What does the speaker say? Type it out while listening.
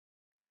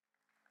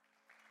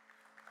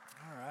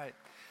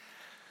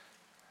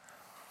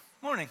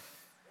morning.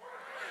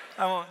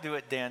 I won't do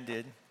what Dan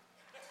did.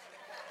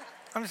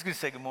 I'm just going to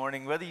say good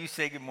morning. Whether you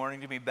say good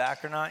morning to me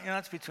back or not,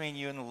 that's between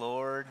you and the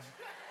Lord.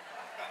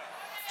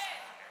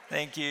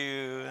 Thank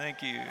you.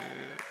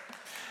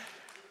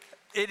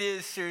 It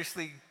is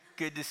seriously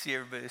good to see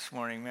everybody this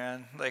morning,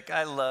 man.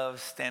 I love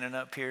standing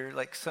up here.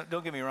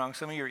 Don't get me wrong,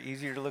 some of you are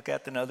easier to look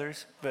at than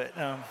others, but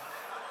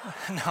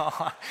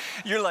no,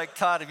 you're like,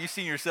 Todd, have you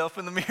seen yourself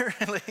in the mirror?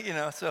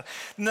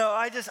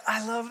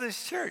 I love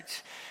this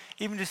church.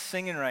 Even just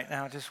singing right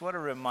now, just what a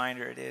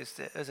reminder it is.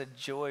 It's a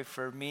joy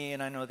for me,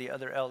 and I know the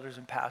other elders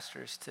and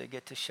pastors to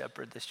get to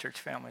shepherd this church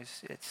family.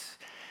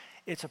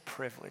 It's a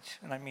privilege,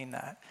 and I mean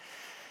that.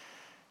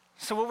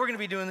 So what we're going to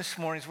be doing this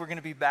morning is we're going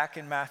to be back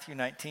in Matthew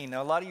 19.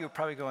 Now, a lot of you are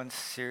probably going,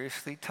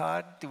 seriously,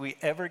 Todd? Do we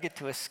ever get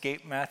to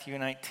escape Matthew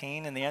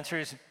 19? And the answer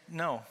is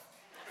no.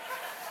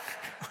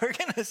 We're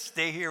going to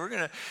stay here. We're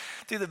going to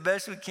do the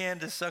best we can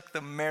to suck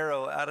the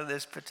marrow out of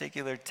this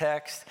particular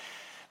text,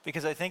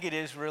 because I think it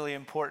is really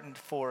important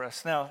for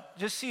us. Now,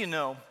 just so you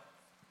know,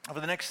 over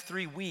the next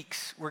 3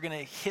 weeks, we're going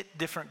to hit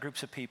different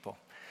groups of people.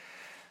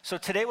 So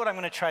today what I'm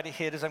going to try to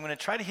hit is I'm going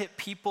to try to hit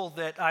people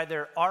that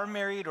either are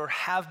married or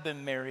have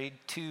been married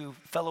to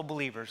fellow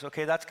believers,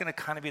 okay? That's going to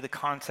kind of be the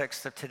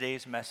context of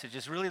today's message,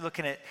 is really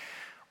looking at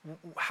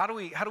how do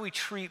we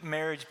treat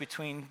marriage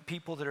between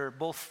people that are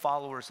both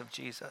followers of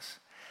Jesus.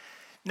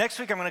 Next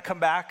week, I'm going to come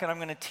back and I'm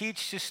going to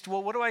teach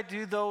what do I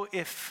do, though,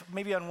 if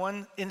maybe on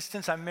one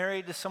instance I'm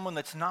married to someone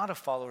that's not a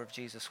follower of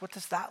Jesus? What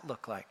does that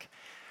look like?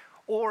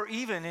 Or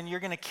even, and you're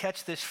going to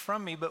catch this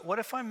from me, but what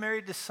if I'm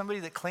married to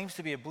somebody that claims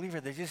to be a believer?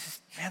 They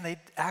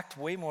act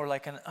way more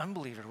like an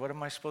unbeliever. What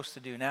am I supposed to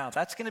do now?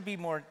 That's going to be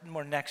more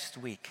next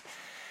week.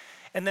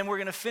 And then we're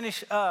going to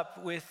finish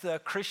up with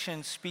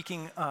Christians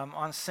speaking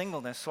on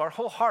singleness. So our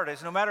whole heart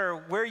is, no matter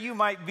where you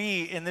might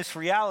be in this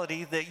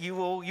reality, that you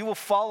will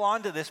fall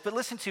onto this. But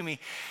listen to me.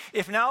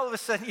 If now all of a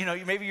sudden,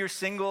 maybe you're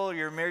single, or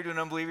you're married to an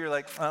unbeliever, you're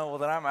like, oh, well,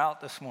 then I'm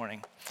out this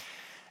morning.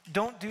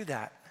 Don't do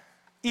that.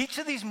 Each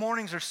of these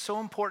mornings are so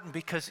important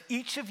because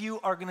each of you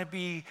are going to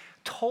be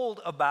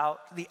told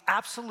about the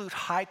absolute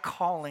high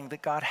calling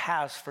that God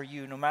has for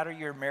you, no matter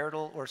your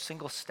marital or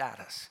single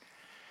status.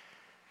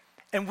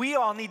 And we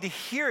all need to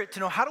hear it to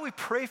know, how do we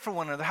pray for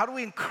one another? How do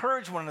we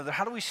encourage one another?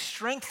 How do we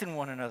strengthen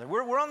one another?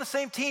 We're on the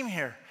same team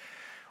here.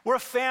 We're a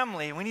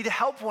family. We need to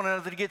help one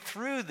another to get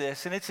through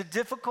this. And it's a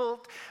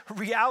difficult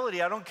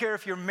reality. I don't care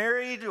if you're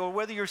married or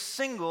whether you're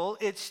single,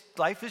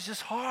 life is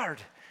just hard.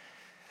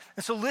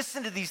 And so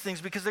listen to these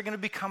things because they're going to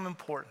become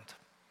important.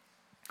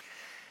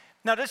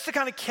 Now, just to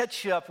kind of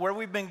catch you up, where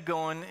we've been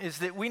going is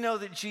that we know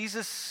that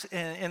Jesus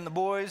and the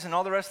boys and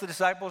all the rest of the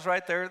disciples,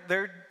 right,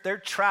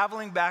 they're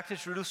traveling back to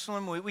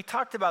Jerusalem. We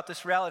talked about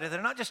this reality.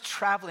 They're not just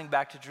traveling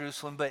back to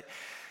Jerusalem, but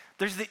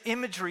there's the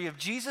imagery of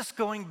Jesus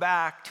going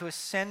back to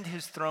ascend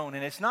his throne.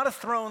 And it's not a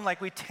throne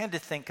like we tend to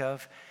think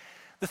of.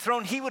 The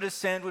throne he would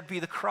ascend would be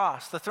the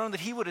cross. The throne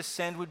that he would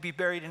ascend would be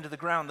buried into the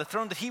ground. The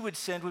throne that he would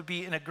ascend would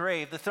be in a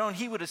grave. The throne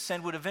he would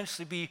ascend would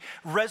eventually be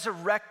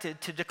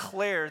resurrected to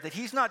declare that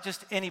he's not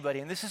just anybody.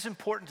 And this is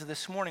important to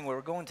this morning where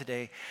we're going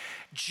today.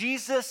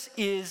 Jesus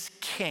is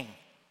king.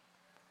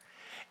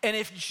 And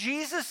if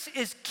Jesus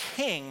is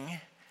king,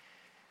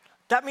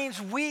 that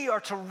means we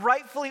are to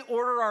rightfully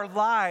order our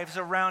lives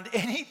around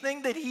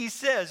anything that he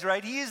says,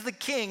 right? He is the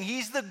king.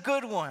 He's the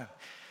good one.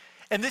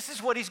 And this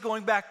is what he's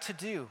going back to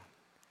do.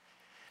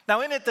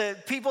 Now, in it, the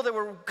people that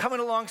were coming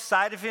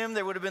alongside of him,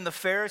 there would have been the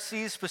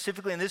Pharisees,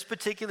 specifically in this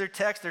particular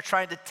text. They're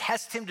trying to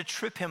test him, to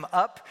trip him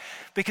up,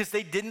 because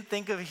they didn't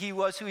think of he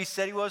was who he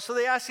said he was. So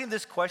they asked him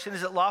this question: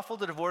 is it lawful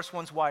to divorce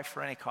one's wife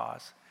for any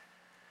cause?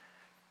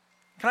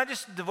 Can I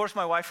just divorce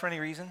my wife for any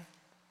reason?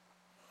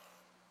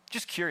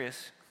 Just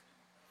curious.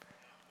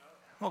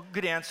 Well,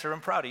 good answer.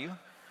 I'm proud of you.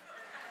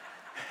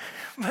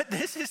 But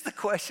this is the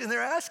question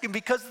they're asking,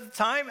 because at the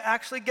time,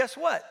 actually, guess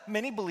what?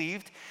 Many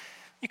believed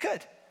you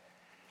could.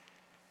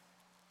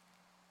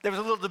 There was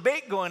a little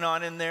debate going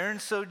on in there, and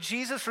so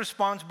Jesus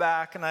responds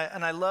back, and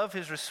I love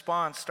his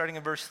response, starting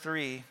in verse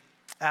 3.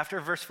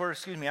 After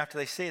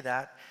they say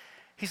that,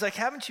 he's like,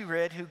 haven't you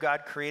read who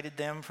God created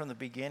them from the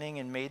beginning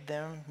and made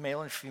them,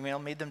 male and female,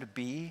 made them to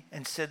be,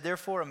 and said,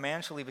 therefore a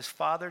man shall leave his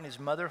father and his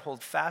mother,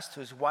 hold fast to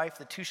his wife,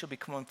 the two shall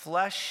become one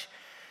flesh.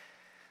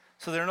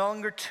 So they're no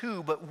longer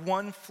two, but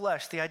one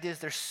flesh. The idea is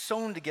they're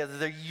sewn together,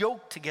 they're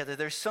yoked together.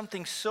 There's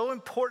something so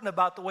important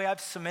about the way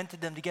I've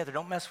cemented them together.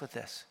 Don't mess with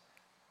this.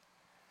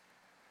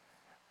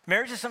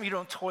 Marriage is something you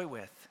don't toy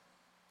with.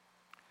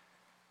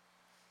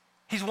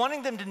 He's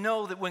wanting them to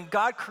know that when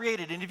God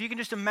created, and if you can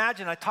just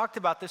imagine, I talked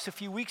about this a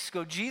few weeks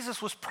ago,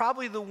 Jesus was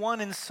probably the one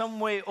in some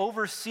way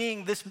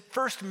overseeing this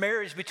first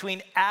marriage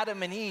between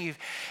Adam and Eve.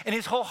 And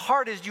his whole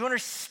heart is, do you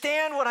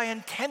understand what I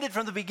intended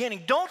from the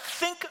beginning? Don't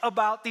think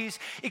about these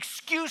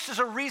excuses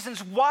or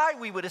reasons why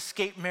we would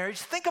escape marriage.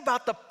 Think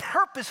about the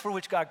purpose for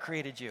which God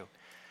created you.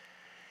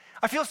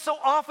 I feel so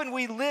often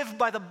we live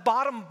by the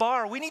bottom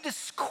bar. We need to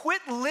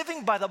quit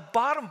living by the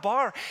bottom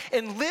bar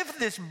and live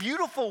this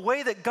beautiful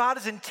way that God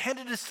has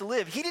intended us to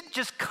live. He didn't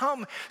just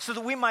come so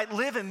that we might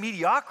live in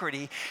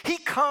mediocrity. He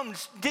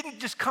didn't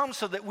just come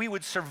so that we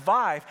would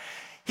survive.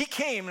 He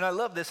came, and I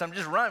love this, I'm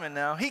just rhyming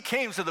now. He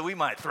came so that we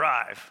might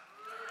thrive.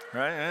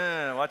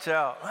 Right? Watch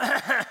out.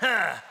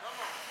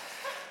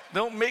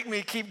 Don't make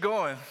me keep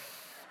going.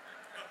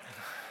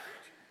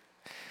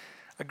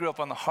 I grew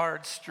up on the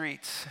hard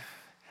streets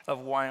of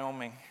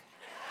Wyoming.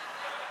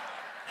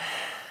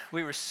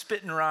 We were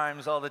spitting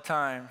rhymes all the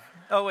time.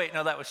 Oh wait,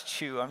 no, that was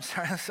Chew. I'm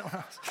sorry, that's someone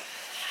else.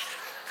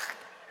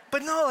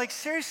 But no, like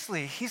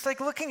seriously, he's like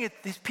looking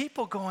at these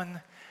people going,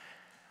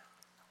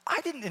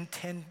 I didn't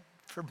intend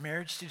for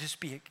marriage to just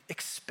be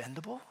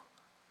expendable.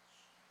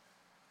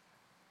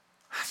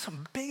 I have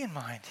something big in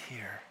mind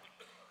here.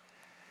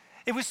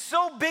 It was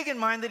so big in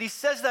mind that he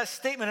says that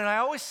statement, and I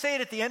always say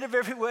it at the end of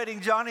every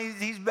wedding. Johnny,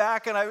 he's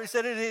back, and I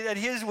said it at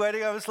his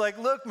wedding. I was like,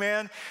 look,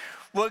 man,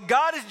 what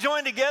God has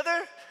joined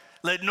together,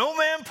 let no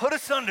man put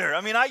asunder.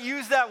 I mean, I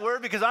use that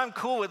word because I'm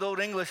cool with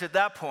Old English at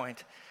that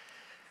point.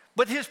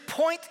 But his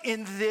point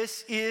in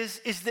this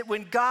is that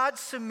when God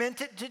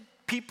cemented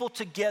people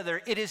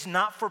together, it is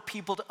not for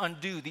people to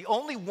undo. The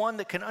only one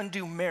that can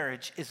undo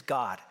marriage is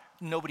God,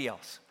 nobody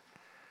else.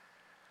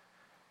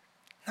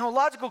 Now, a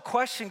logical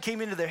question came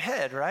into their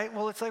head, right?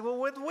 Well, it's like,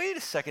 well, wait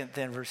a second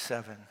then, verse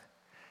 7.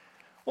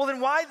 Well, then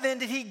why then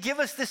did he give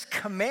us this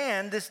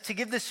command, to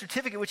give this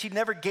certificate, which he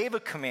never gave a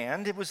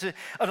command? It was an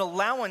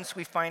allowance,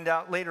 we find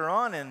out later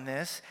on in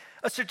this.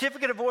 A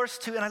certificate of divorce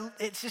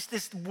it's just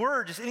this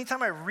word, just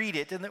anytime I read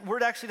it, and the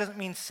word actually doesn't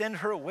mean send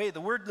her away. The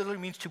word literally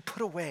means to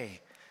put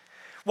away.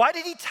 Why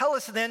did he tell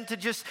us then to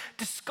just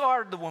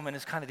discard the woman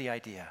is kind of the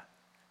idea.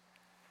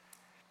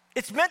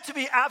 It's meant to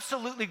be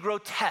absolutely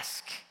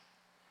grotesque.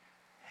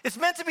 It's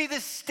meant to be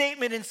this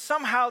statement, and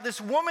somehow this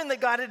woman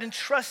that God had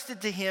entrusted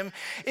to him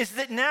is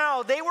that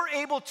now they were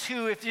able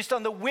to, if just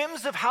on the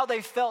whims of how they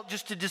felt,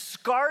 just to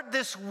discard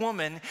this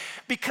woman,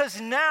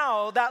 because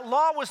now that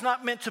law was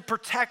not meant to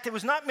protect, it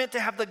was not meant to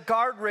have the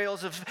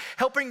guardrails of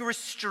helping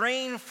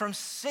restrain from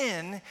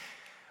sin,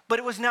 but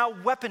it was now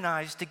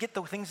weaponized to get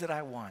the things that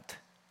I want.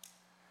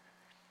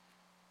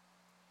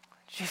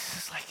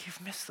 Jesus is like, you've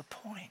missed the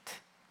point.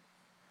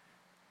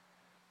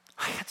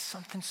 I had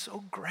something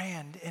so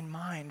grand in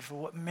mind for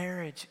what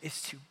marriage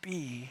is to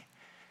be,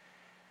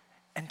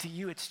 and to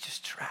you it's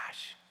just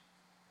trash.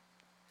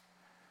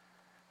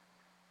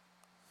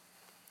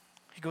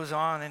 He goes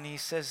on and he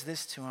says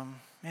this to him,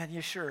 man,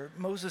 you sure,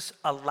 Moses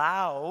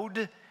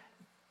allowed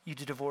you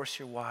to divorce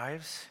your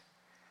wives.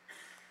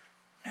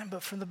 Man,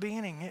 but from the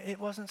beginning, it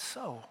wasn't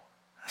so.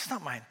 That's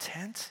not my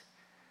intent.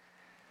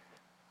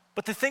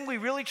 But the thing we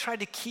really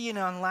tried to key in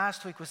on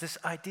last week was this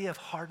idea of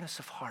hardness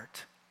of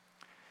heart.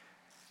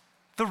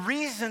 The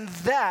reason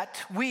that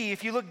we,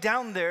 if you look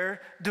down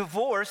there,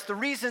 divorce, the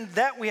reason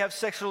that we have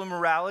sexual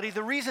immorality,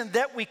 the reason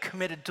that we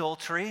commit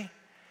adultery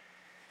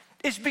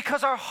is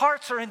because our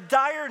hearts are in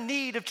dire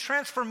need of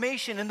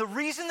transformation. And the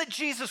reason that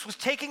Jesus was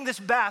taking this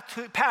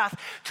path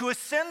to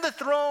ascend the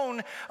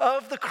throne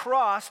of the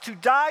cross, to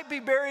die,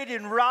 be buried,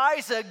 and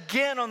rise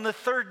again on the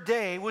third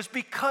day was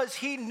because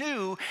he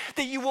knew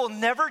that you will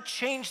never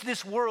change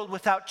this world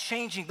without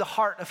changing the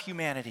heart of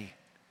humanity.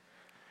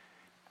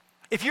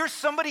 If you're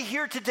somebody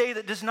here today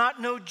that does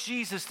not know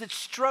Jesus, that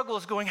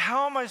struggles going,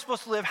 how am I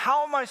supposed to live?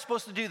 How am I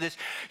supposed to do this?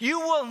 You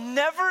will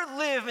never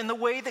live in the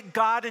way that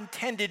God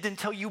intended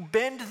until you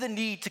bend the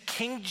knee to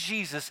King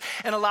Jesus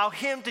and allow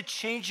him to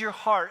change your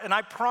heart. And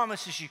I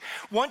promise you,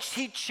 once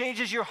he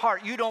changes your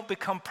heart, you don't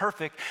become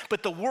perfect,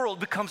 but the world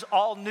becomes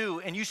all new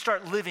and you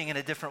start living in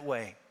a different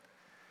way.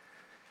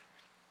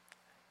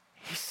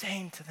 He's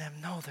saying to them,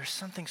 no, there's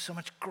something so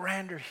much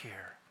grander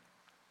here.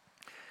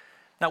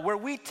 Now, where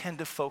we tend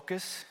to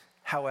focus,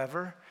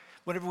 however,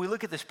 whenever we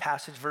look at this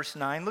passage, verse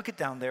 9, look it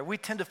down there. We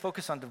tend to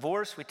focus on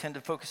divorce. We tend to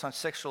focus on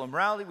sexual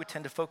immorality. We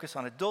tend to focus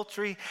on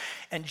adultery.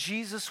 And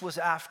Jesus was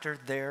after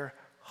their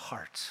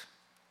hearts.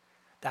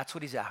 That's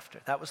what he's after.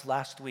 That was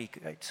last week,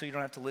 right? So you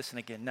don't have to listen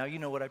again. Now you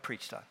know what I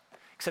preached on,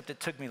 except it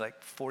took me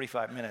like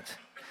 45 minutes.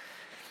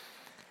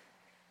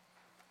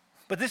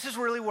 But this is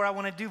really where I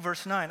want to do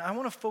verse 9. I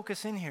want to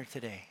focus in here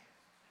today.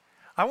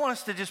 I want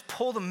us to just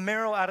pull the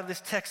marrow out of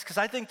this text because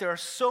I think there are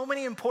so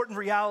many important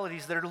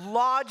realities that are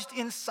lodged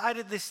inside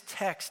of this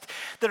text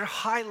that are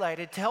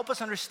highlighted to help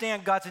us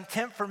understand God's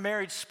intent for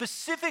marriage,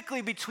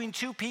 specifically between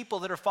two people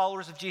that are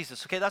followers of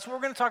Jesus. Okay, that's what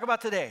we're going to talk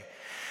about today,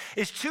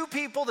 is two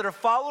people that are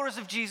followers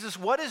of Jesus.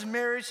 What is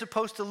marriage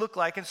supposed to look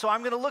like? And so I'm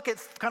going to look at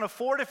kind of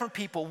four different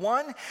people.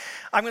 One,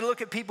 I'm going to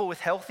look at people with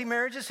healthy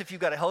marriages. If you've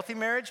got a healthy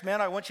marriage,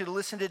 man, I want you to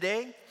listen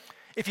today.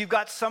 If you've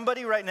got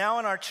somebody right now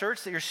in our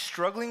church that you're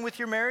struggling with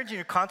your marriage and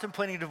you're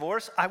contemplating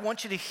divorce, I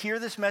want you to hear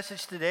this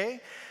message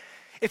today.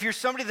 If you're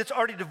somebody that's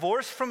already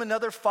divorced from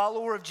another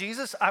follower of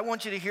Jesus, I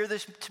want you to hear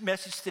this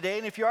message today.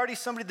 And if you're already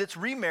somebody that's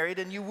remarried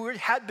and you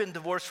had been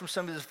divorced from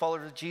somebody that's a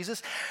follower of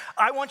Jesus,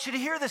 I want you to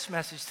hear this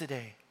message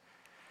today.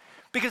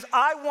 Because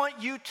I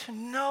want you to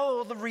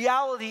know the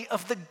reality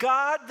of the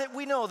God that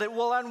we know, that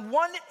well, on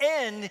one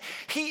end,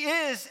 he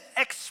is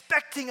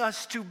expecting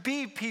us to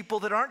be people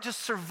that aren't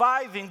just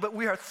surviving, but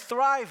we are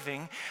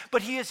thriving.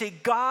 But he is a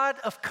God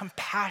of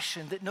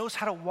compassion that knows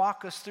how to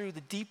walk us through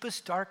the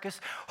deepest,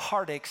 darkest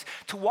heartaches,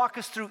 to walk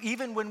us through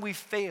even when we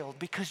failed,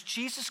 because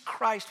Jesus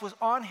Christ was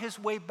on his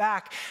way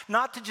back,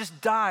 not to just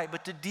die,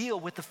 but to deal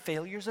with the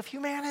failures of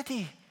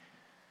humanity.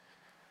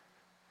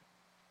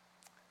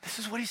 This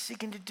is what he's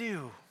seeking to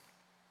do.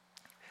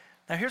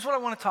 Now, here's what I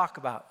want to talk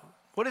about.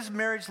 What does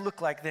marriage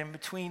look like then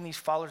between these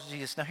followers of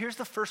Jesus? Now, here's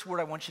the first word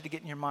I want you to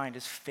get in your mind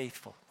is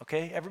faithful,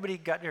 okay? Everybody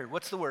got here.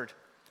 What's the word?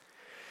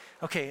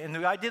 Okay, and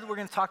the idea that we're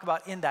going to talk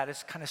about in that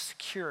is kind of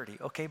security,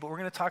 okay? But we're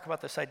going to talk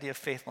about this idea of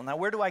faithful. Now,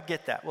 where do I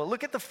get that? Well,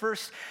 look at the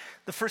first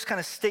kind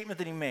of statement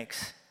that he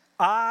makes.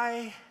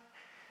 I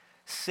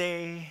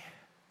say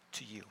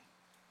to you.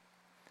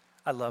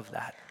 I love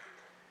that.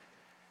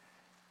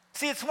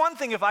 See, it's one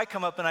thing if I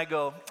come up and I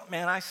go,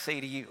 man, I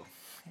say to you.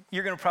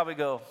 You're going to probably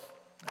go,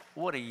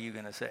 what are you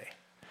going to say?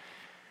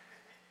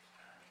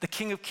 The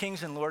King of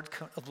Kings and Lord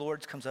of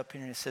Lords comes up here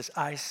and he says,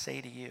 I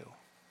say to you.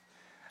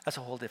 That's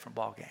a whole different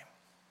ballgame.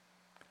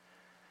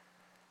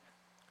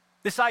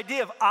 This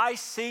idea of I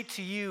say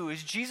to you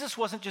is Jesus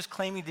wasn't just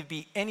claiming to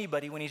be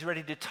anybody when he's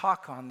ready to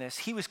talk on this.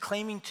 He was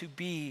claiming to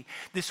be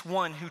this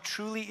one who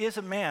truly is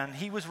a man.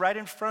 He was right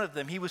in front of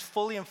them. He was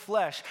fully in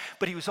flesh,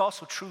 but he was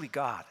also truly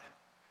God.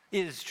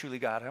 Is truly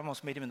God. I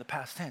almost made him in the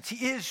past tense.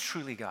 He is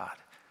truly God.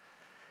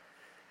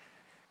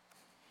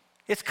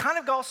 It's kind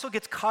of also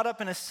gets caught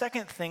up in a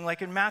second thing,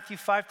 like in Matthew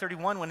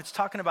 5:31, when it's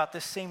talking about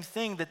this same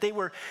thing, that they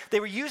were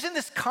using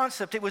this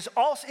concept. It was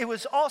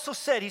also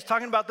said, he's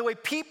talking about the way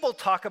people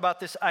talk about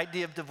this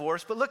idea of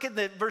divorce. But look at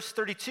the verse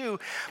 32.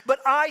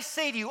 But I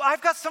say to you,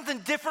 I've got something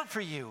different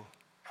for you.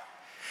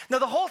 Now,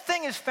 the whole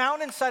thing is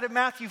found inside of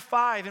Matthew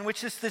 5, in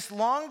which is this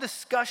long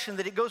discussion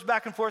that it goes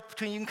back and forth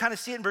between, you can kind of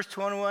see it in verse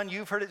 21,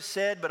 you've heard it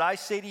said, but I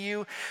say to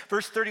you.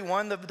 Verse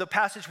 31, the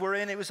passage we're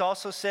in, it was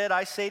also said,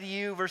 I say to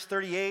you. Verse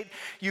 38,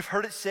 you've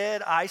heard it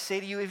said, I say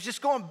to you. It was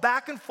just going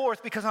back and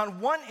forth because on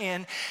one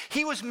end,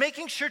 he was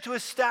making sure to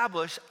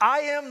establish, I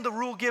am the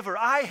rule giver.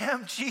 I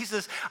am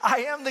Jesus.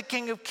 I am the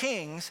King of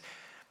Kings.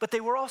 But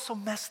they were also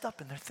messed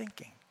up in their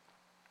thinking.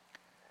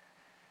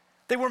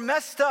 They were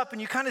messed up, and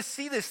you kind of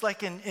see this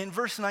like in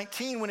verse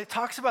 19 when it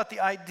talks about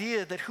the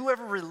idea that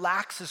whoever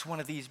relaxes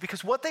one of these,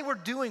 because what they were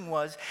doing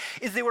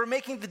is they were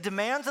making the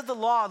demands of the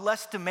law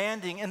less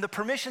demanding and the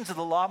permissions of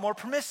the law more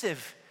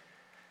permissive.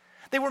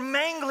 They were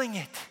mangling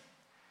it.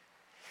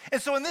 And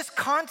so in this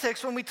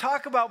context, when we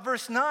talk about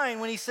verse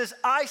 9, when he says,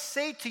 I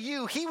say to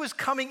you, he was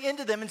coming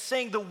into them and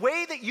saying, the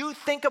way that you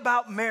think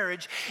about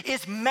marriage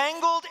is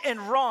mangled and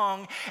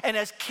wrong. And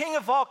as King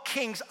of all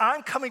kings,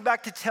 I'm coming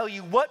back to tell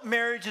you what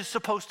marriage is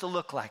supposed to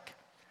look like.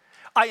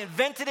 I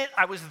invented it.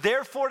 I was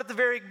there for it at the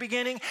very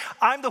beginning.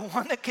 I'm the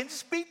one that can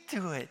speak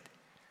to it.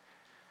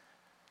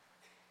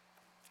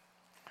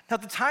 Now,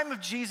 at the time of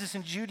Jesus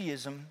in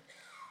Judaism,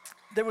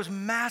 there was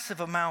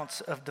massive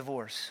amounts of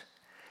divorce.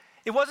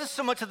 It wasn't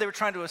so much that they were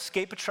trying to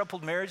escape a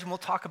troubled marriage, and we'll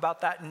talk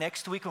about that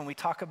next week when we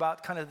talk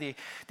about kind of the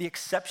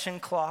exception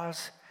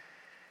clause.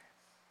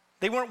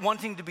 They weren't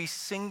wanting to be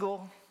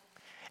single.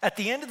 At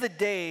the end of the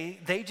day,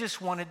 they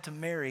just wanted to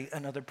marry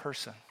another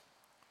person.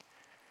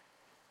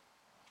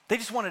 They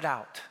just wanted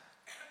out.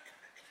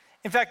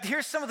 In fact,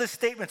 here's some of the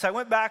statements. I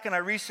went back and I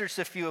researched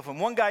a few of them.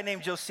 One guy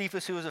named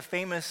Josephus, who was a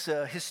famous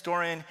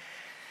historian,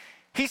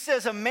 he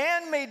says, a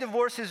man may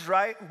divorce his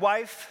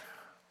wife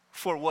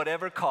for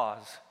whatever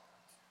cause.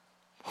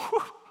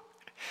 Whew.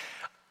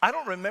 I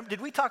don't remember.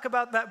 Did we talk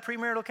about that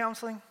premarital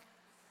counseling?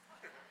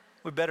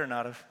 We better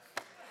not have.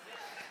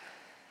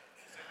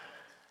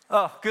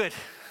 Oh, good.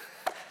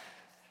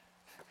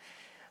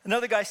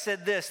 Another guy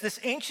said this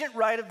ancient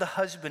right of the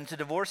husband to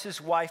divorce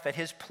his wife at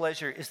his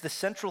pleasure is the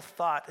central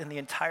thought in the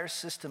entire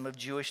system of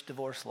Jewish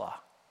divorce law.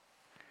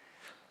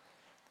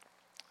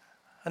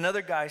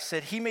 Another guy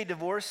said he may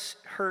divorce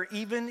her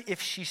even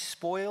if she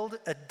spoiled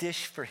a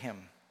dish for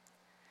him.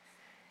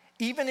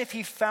 Even if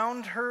he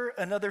found her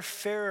another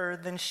fairer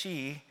than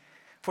she,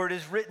 for it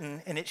is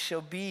written, and it shall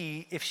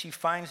be if she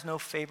finds no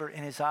favor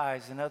in his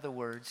eyes. In other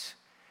words,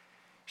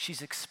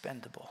 she's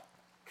expendable.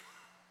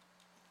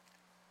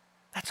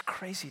 That's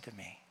crazy to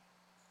me.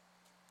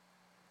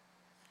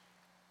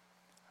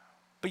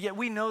 But yet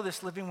we know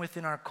this living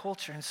within our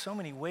culture in so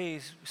many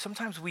ways.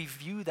 Sometimes we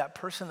view that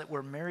person that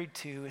we're married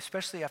to,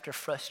 especially after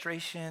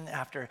frustration,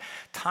 after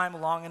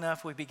time long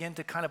enough, we begin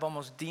to kind of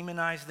almost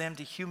demonize them,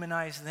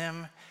 dehumanize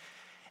them.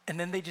 And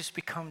then they just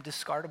become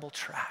discardable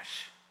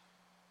trash.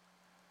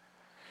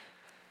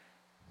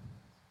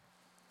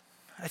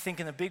 I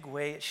think in a big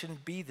way, it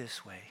shouldn't be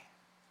this way.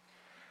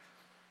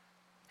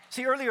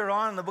 See, earlier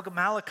on in the book of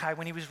Malachi,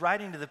 when he was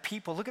writing to the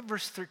people, look at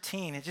verse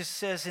 13. It just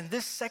says, "In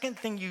this second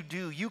thing you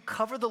do, you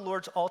cover the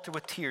Lord's altar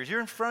with tears." You're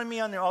in front of me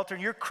on the altar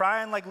and you're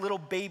crying like little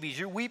babies.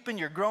 You're weeping,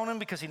 you're groaning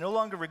because he no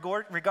longer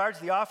regards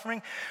the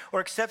offering or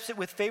accepts it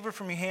with favor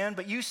from your hand.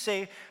 But you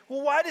say,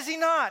 "Well, why does he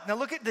not?" Now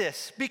look at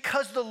this.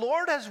 "Because the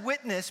Lord has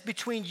witnessed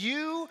between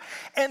you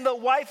and the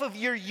wife of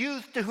your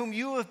youth to whom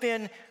you have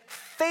been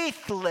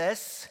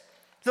faithless,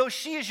 though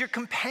she is your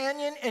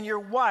companion and your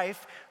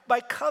wife by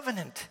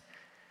covenant.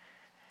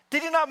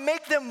 Did he not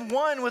make them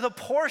one with a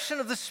portion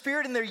of the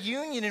Spirit in their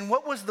union? And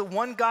what was the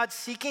one God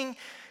seeking?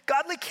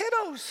 Godly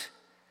kiddos.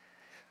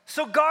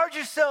 So guard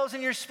yourselves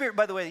in your spirit."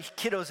 By the way,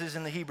 kiddos is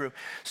in the Hebrew.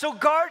 "So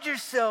guard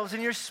yourselves in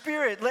your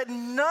spirit. Let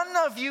none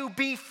of you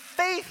be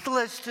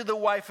faithless to the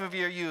wife of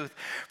your youth.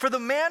 For the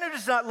man who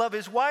does not love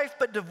his wife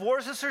but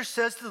divorces her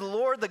says to the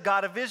Lord, the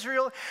God of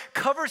Israel,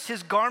 covers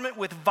his garment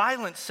with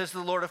violence, says the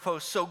Lord of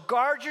hosts. So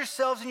guard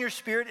yourselves in your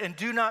spirit and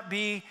do not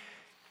be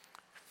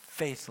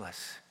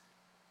faithless."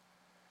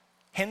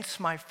 Hence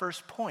my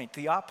first point.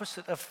 The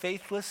opposite of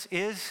faithless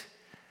is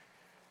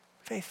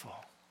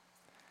faithful.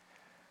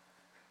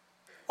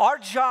 Our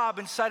job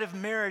inside of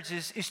marriage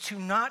is to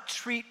not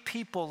treat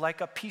people like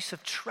a piece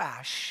of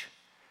trash,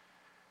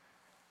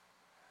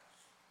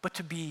 but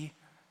to be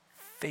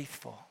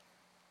faithful.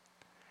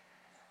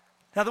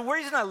 Now, the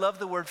reason I love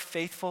the word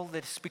faithful, that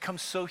it's become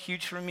so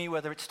huge for me,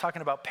 whether it's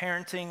talking about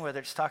parenting, whether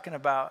it's talking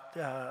about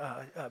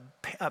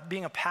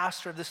being a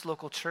pastor of this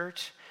local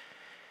church,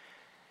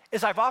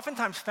 is I've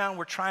oftentimes found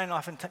we're trying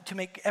often to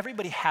make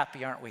everybody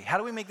happy, aren't we? How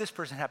do we make this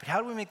person happy? How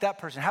do we make that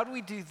person? How do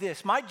we do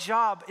this? My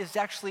job is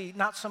actually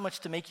not so much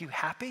to make you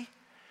happy,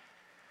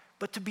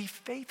 but to be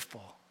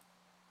faithful.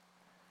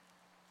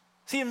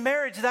 See, in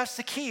marriage, that's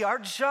the key. Our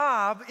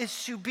job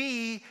is to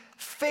be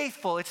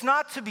faithful. It's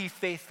not to be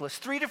faithless.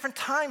 3 different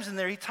times in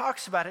there, he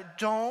talks about it.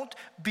 Don't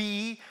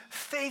be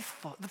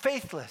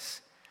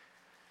faithless.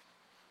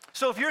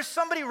 So if you're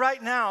somebody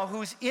right now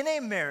who's in a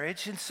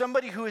marriage and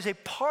somebody who is a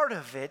part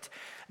of it,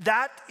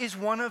 that is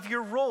one of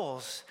your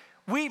roles.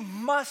 We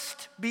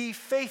must be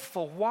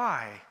faithful.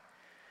 Why?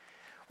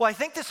 Well, I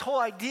think this whole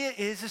idea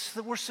is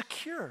that we're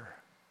secure.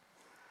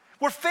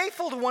 We're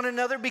faithful to one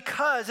another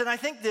because, and I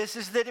think this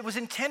is that it was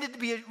intended to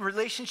be a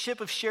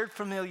relationship of shared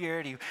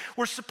familiarity.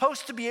 We're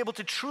supposed to be able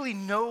to truly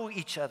know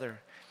each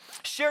other.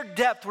 Shared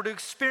depth, we're to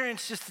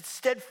experience just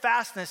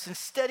steadfastness and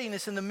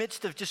steadiness in the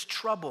midst of just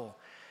trouble.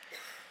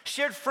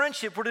 Shared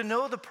friendship, we're to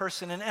know the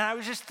person. And I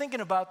was just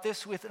thinking about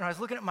this and I was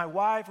looking at my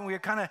wife and we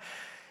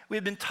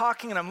had been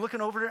talking and I'm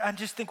looking over her and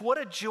just think what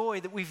a joy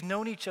that we've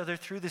known each other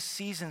through the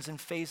seasons and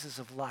phases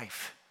of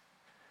life.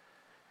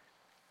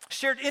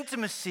 Shared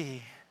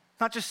intimacy,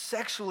 not just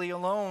sexually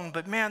alone,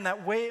 but man,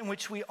 that way in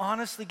which we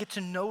honestly get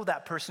to know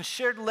that person.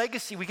 Shared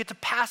legacy, we get to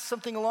pass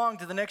something along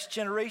to the next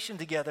generation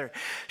together.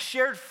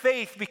 Shared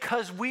faith,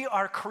 because we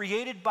are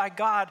created by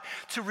God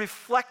to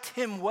reflect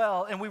him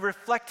well, and we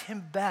reflect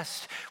him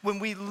best when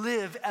we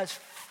live as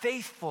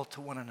faithful to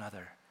one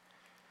another.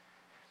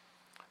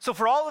 So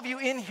for all of you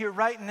in here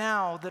right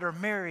now that are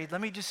married,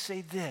 let me just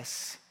say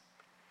this.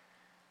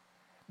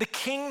 The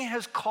King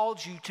has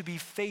called you to be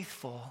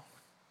faithful.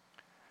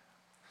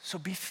 So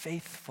be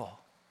faithful.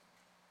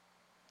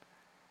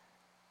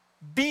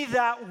 Be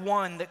that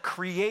one that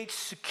creates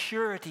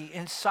security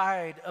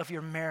inside of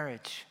your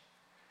marriage.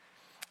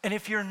 And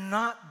if you're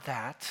not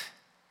that,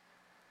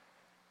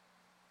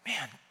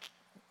 man,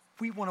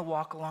 we want to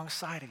walk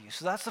alongside of you.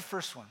 So that's the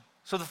first one.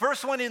 So the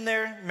first one in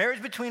there,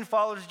 marriage between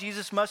followers of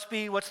Jesus must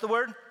be, what's the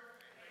word?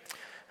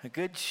 A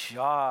good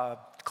job,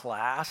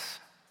 class.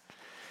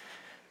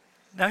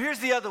 Now here's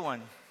the other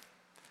one.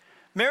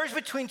 Marriage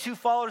between 2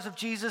 followers of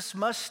Jesus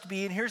must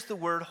be, and here's the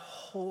word,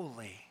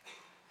 holy.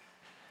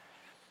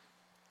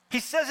 He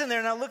says in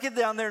there, now look at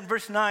down there in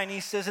verse 9, he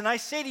says, "And I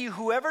say to you,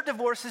 whoever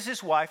divorces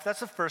his wife," that's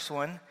the first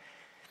one,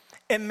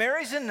 "and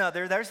marries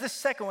another," there's the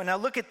second one, now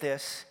look at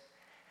this,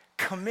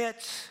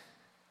 "commits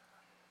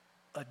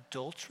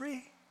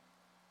adultery."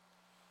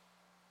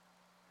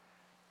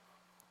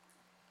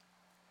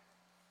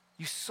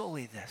 You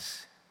sully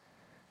this.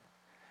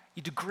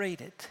 You degrade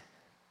it.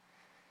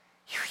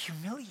 You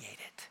humiliate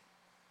it.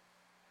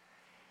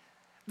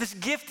 This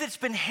gift that's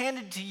been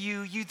handed to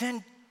you, you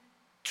then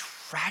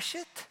trash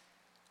it?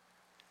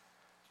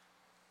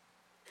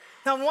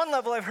 Now, on one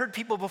level, I've heard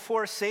people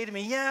before say to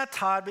me, "Yeah,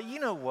 Todd, but you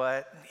know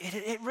what?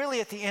 It really,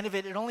 at the end of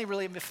it, it only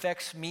really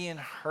affects me and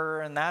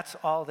her, and that's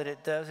all that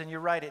it does." And you're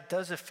right, it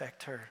does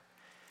affect her.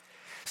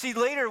 See,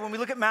 later, when we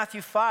look at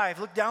Matthew 5,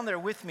 look down there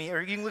with me,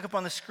 or you can look up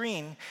on the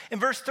screen. In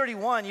verse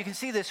 31, you can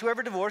see this.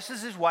 "Whoever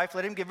divorces his wife,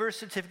 let him give her a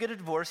certificate of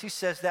divorce." He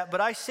says that.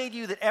 "But I say to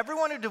you that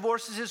everyone who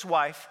divorces his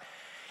wife,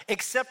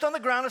 except on the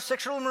ground of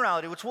sexual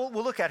immorality," which we'll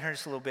look at here in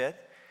just a little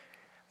bit,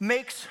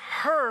 "makes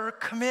her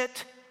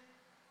commit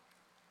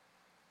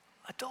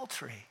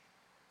adultery."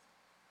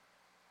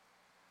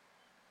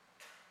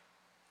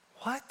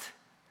 What?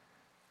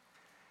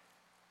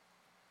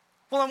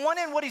 Well, on one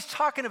end, what he's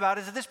talking about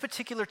is at this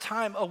particular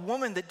time, a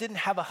woman that didn't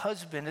have a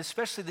husband,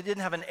 especially that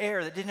didn't have an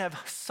heir, that didn't have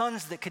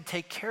sons that could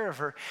take care of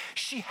her,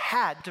 she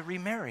had to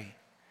remarry.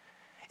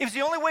 It was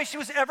the only way she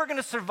was ever going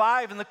to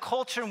survive in the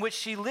culture in which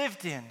she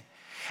lived in.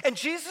 And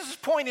Jesus'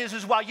 point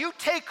is while you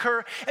take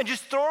her and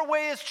just throw her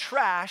away as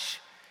trash,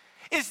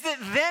 is that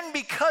then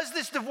because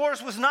this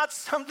divorce was not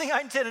something I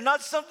intended,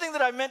 not something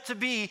that I meant to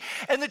be,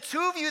 and the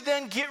two of you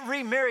then get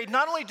remarried,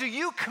 not only do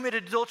you commit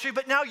adultery,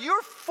 but now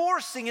you're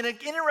forcing in an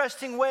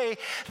interesting way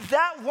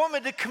that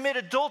woman to commit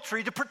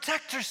adultery to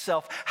protect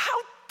herself. How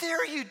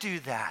dare you do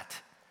that?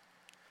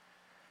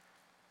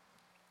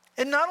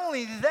 And not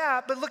only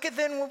that, but look at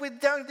then what we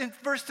down in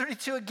verse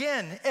 32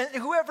 again. And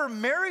whoever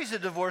marries a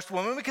divorced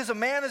woman, because a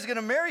man is going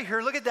to marry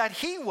her, look at that,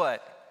 he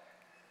what?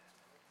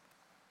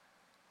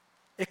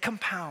 It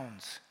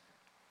compounds.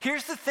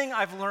 Here's the thing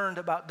I've learned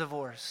about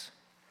divorce.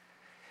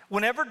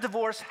 Whenever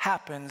divorce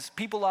happens,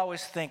 people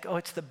always think, oh,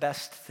 it's the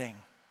best thing.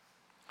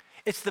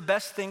 It's the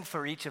best thing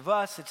for each of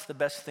us. It's the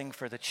best thing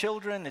for the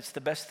children. It's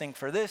the best thing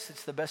for this.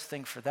 It's the best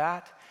thing for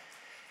that.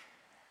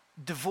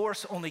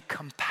 Divorce only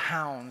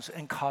compounds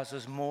and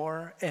causes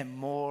more and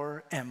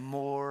more and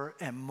more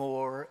and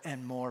more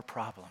and more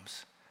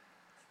problems.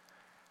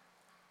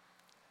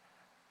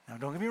 Now,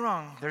 don't get me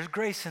wrong. There's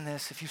grace in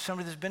this. If you're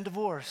somebody that's been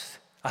divorced,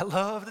 I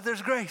love that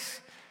there's grace.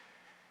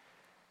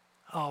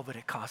 Oh, but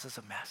it causes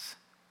a mess.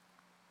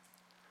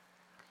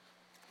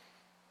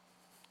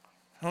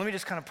 Now, let me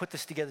just kind of put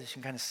this together so you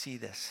can kind of see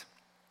this.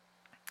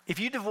 If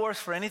you divorce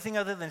for anything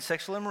other than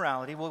sexual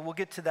immorality, we'll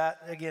get to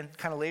that again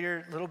kind of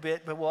later a little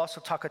bit, but we'll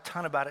also talk a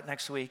ton about it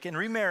next week. And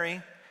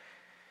remarry,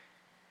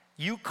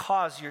 you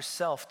cause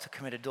yourself to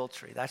commit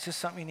adultery. That's just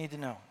something you need to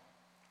know.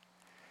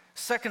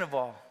 Second of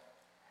all,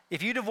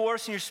 if you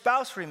divorce and your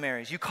spouse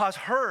remarries, you cause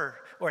her,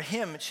 or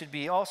him it should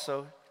be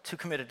also, to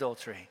commit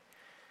adultery.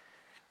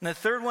 And the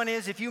third one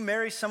is if you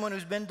marry someone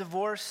who's been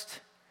divorced,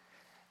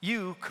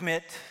 you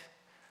commit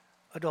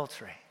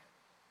adultery.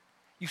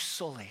 You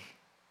sully.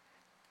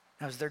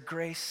 Now, is there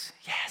grace?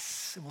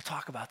 Yes, and we'll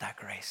talk about that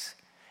grace.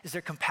 Is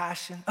there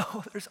compassion?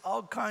 Oh, there's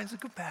all kinds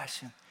of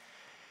compassion.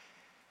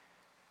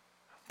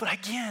 But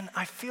again,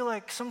 I feel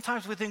like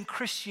sometimes within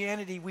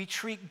Christianity, we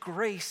treat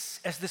grace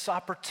as this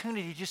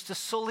opportunity just to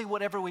sully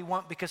whatever we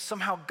want because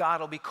somehow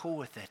God will be cool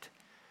with it.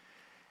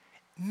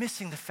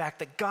 Missing the fact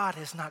that God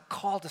has not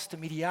called us to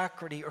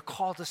mediocrity or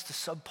called us to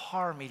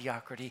subpar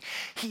mediocrity.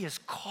 He has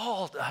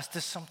called us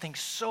to something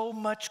so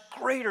much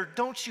greater.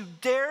 Don't you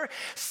dare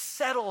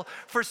settle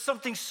for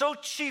something so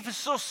cheap and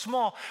so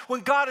small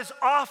when God is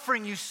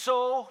offering you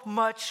so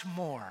much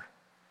more.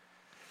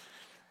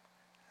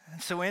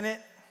 And so in it,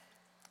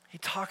 he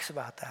talks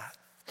about that.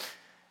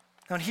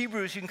 Now in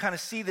Hebrews, you can kind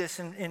of see this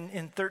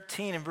in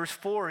 13, in verse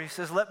 4. He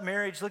says, let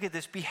marriage, look at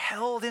this, be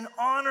held in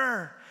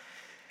honor.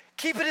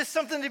 Keep it as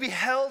something to be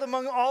held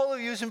among all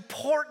of you as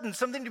important,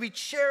 something to be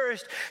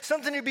cherished,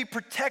 something to be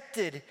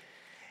protected.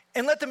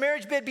 And let the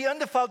marriage bed be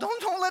undefiled.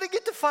 Don't let it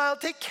get defiled.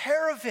 Take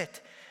care of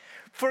it.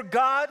 For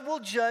God will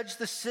judge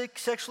the sick,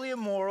 sexually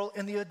immoral,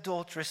 and the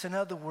adulterous. In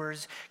other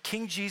words,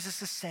 King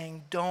Jesus is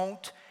saying,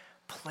 don't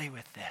play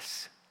with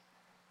this.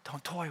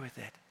 Don't toy with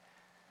it.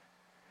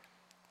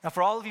 Now,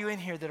 for all of you in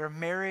here that are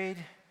married,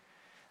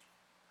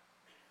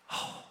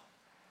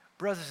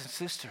 brothers and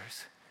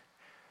sisters,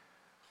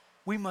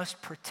 we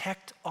must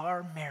protect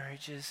our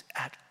marriages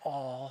at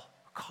all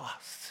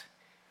costs.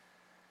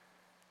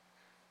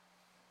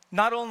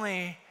 Not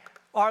only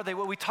are they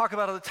what we talk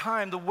about all the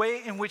time, the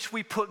way in which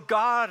we put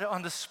God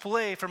on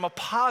display from a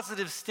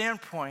positive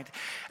standpoint.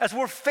 As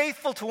we're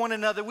faithful to one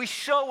another, we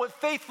show what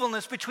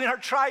faithfulness between our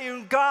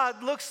triune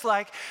God looks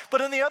like.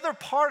 But on the other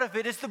part of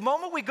it is the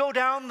moment we go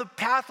down the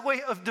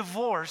pathway of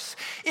divorce,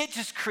 it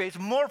just creates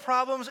more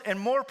problems and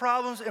more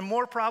problems and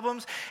more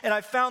problems. And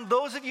I found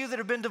those of you that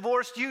have been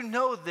divorced, you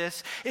know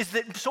this, is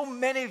that so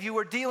many of you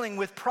are dealing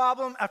with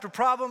problem after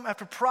problem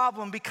after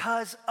problem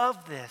because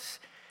of this.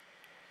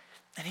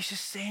 And he's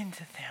just saying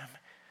to them,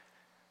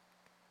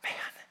 man,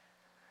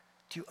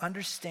 do you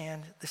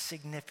understand the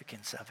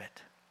significance of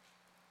it?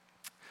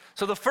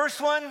 So the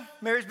first one,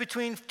 marriage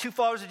between two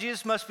followers of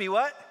Jesus must be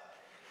what?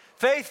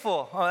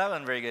 Faithful. Oh, that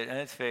wasn't very good. And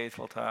it's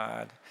faithful,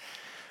 Todd.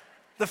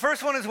 The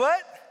first one is what?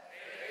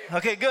 Faithful.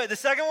 Okay, good. The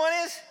second one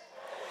is?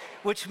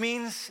 Which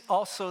means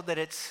also that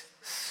it's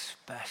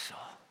special.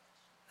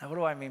 Now, what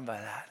do I mean by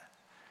that?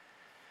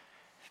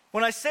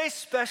 When I say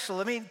special,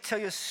 let me tell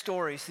you a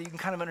story so you can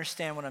kind of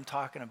understand what I'm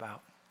talking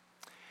about.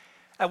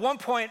 At one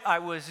point, I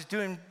was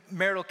doing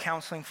marital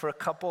counseling for a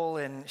couple,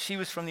 and she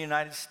was from the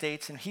United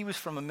States, and he was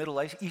from a Middle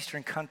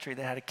Eastern country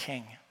that had a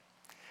king.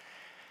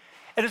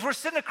 And as we're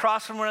sitting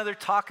across from one another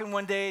talking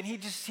one day, and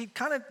he'd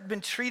kind of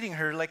been treating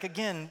her like,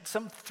 again,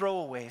 some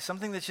throwaway,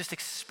 something that's just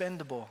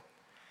expendable.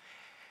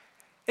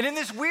 And in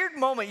this weird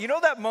moment, you know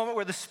that moment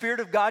where the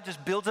Spirit of God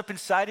just builds up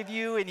inside of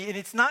you, and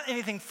it's not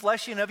anything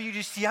fleshy enough, you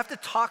have to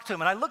talk to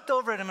him. And I looked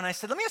over at him and I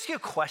said, let me ask you a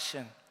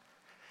question.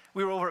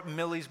 We were over at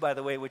Millie's, by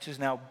the way, which is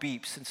now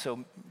Beeps. And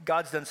so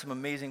God's done some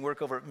amazing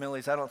work over at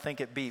Millie's. I don't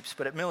think it beeps,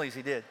 but at Millie's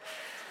he did.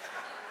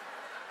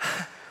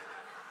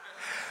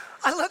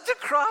 I looked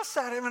across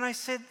at him and I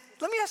said,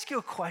 let me ask you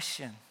a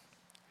question.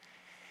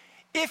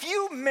 If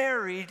you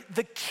married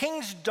the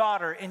king's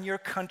daughter in your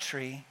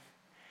country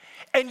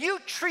and you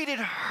treated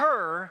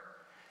her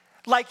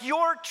like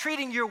you're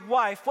treating your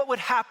wife, what would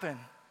happen?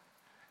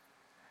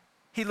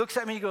 He looks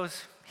at me and he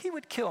goes, he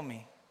would kill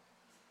me.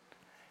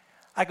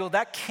 I go,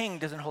 that king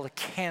doesn't hold a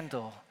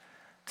candle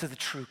to the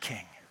true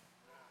king.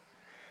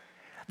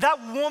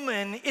 That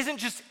woman isn't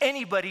just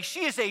anybody.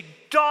 She is a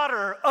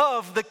daughter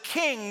of the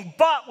king,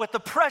 bought with the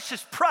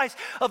precious price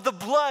of the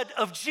blood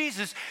of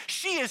Jesus.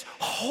 She is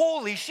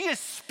holy. She is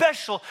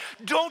special.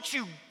 Don't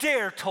you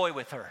dare toy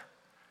with her.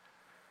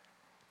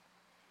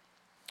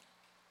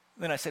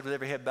 Then I said, with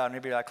every head bowed and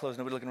every eye closed,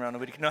 nobody looking around,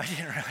 nobody, no, I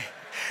didn't really.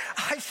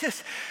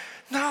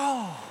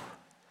 No.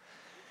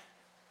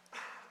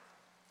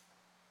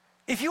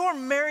 If you are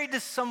married to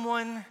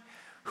someone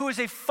who is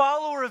a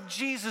follower of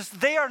Jesus,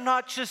 they are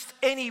not just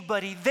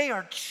anybody. They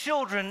are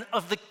children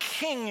of the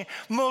King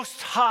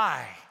Most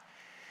High.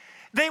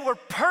 They were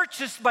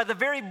purchased by the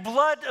very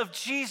blood of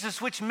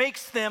Jesus, which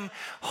makes them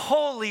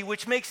holy,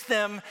 which makes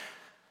them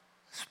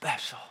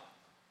special.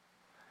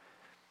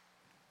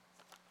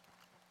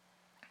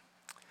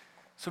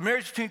 So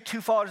marriage between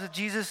two followers of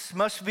Jesus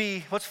must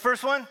be, what's the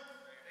first one?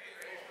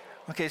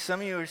 Okay,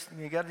 some of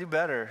you got to do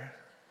better.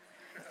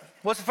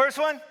 What's the first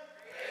one?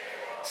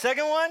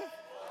 Second one?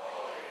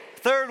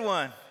 Third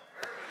one.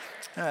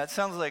 That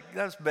sounds like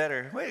that's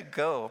better. Way to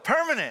go.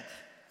 Permanent.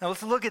 Now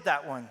let's look at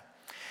that one.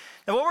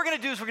 Now what we're going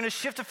to do is we're going to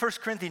shift to 1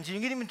 Corinthians. You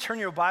can even turn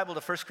your Bible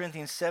to 1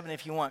 Corinthians 7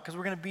 if you want, because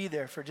we're going to be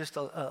there for just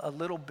a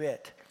little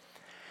bit.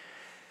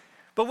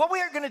 But what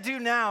we are going to do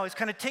now is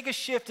kind of take a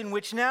shift in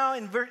which now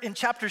in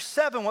chapter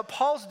 7, what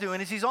Paul's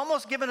doing is he's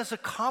almost given us a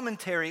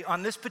commentary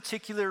on this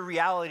particular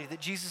reality that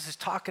Jesus is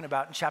talking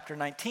about in chapter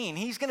 19.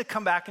 He's going to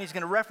come back and he's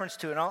going to reference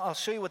to it, and I'll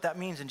show you what that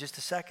means in just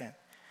a second.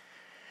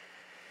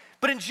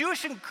 But in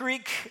Jewish and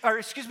Greek,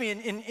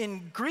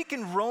 in Greek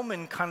and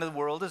Roman kind of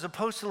world, as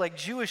opposed to like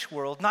Jewish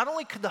world, not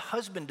only could the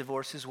husband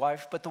divorce his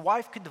wife, but the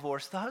wife could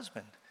divorce the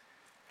husband.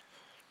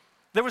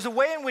 There was a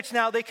way in which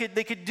now they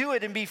could do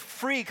it and be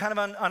free kind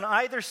of on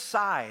either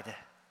side.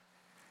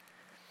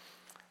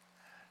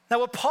 Now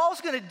what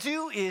Paul's going to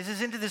do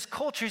is into this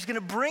culture, he's going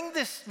to bring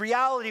this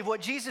reality of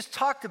what Jesus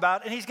talked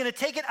about, and he's going to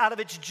take it out of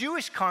its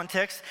Jewish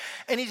context,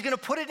 and he's going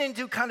to put it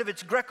into kind of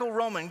its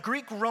Greco-Roman,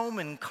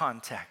 Greek-Roman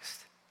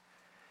context.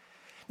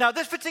 Now, at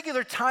this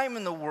particular time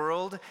in the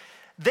world,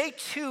 they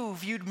too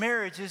viewed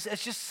marriages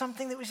as just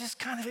something that was just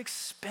kind of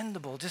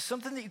expendable, just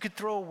something that you could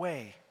throw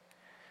away.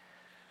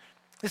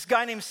 This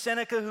guy named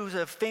Seneca, who's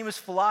a famous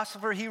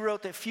philosopher, he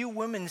wrote that few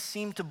women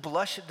seem to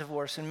blush at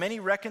divorce, and many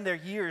reckon their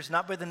years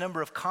not by the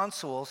number of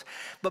consuls,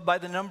 but by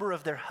the number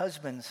of their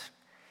husbands.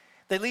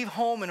 They leave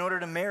home in order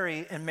to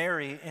marry, and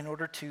marry in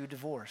order to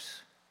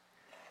divorce.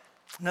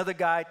 Another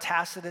guy,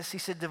 Tacitus, he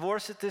said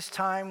divorce at this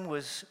time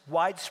was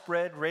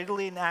widespread,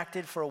 readily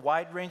enacted for a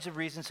wide range of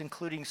reasons,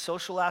 including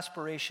social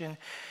aspiration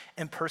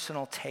and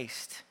personal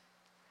taste.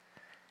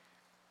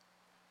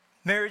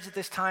 Marriage at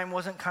this time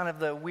wasn't kind of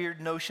the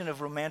weird notion of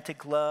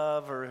romantic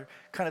love or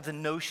kind of the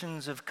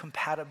notions of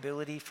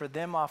compatibility. For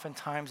them,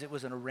 oftentimes, it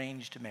was an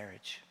arranged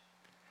marriage.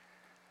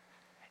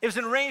 It was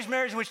an arranged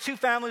marriage in which two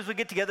families would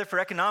get together for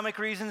economic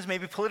reasons,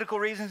 maybe political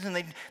reasons, and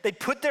they'd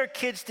put their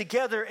kids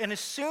together, and as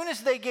soon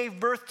as they gave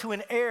birth to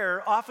an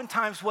heir,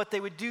 oftentimes what they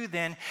would do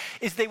then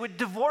is they would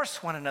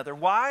divorce one another.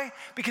 Why?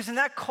 Because in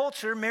that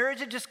culture, marriage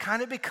had just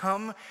kind of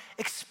become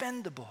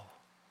expendable.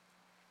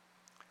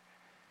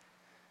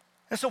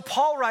 And so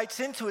Paul writes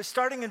into it,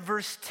 starting in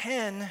verse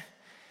 10,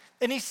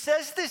 and he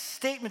says this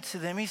statement to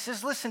them. He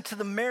says, listen, to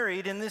the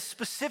married, and this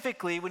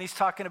specifically, when he's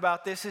talking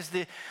about this, is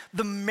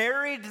the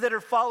married that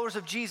are followers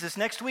of Jesus.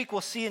 Next week,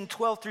 we'll see in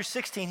 12 through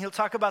 16, he'll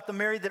talk about the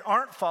married that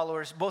aren't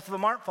followers. Both of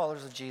them aren't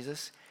followers of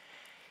Jesus.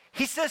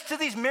 He says to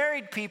these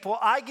married people,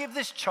 I give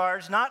this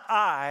charge, not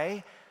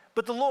I,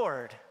 but the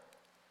Lord.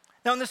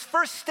 Now, in this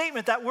first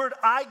statement, that word,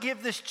 I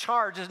give this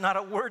charge, is not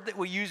a word that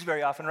we use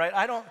very often, right?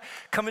 I don't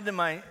come into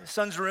my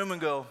son's room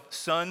and go,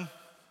 son,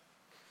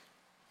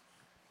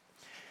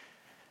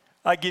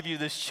 I give you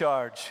this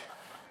charge.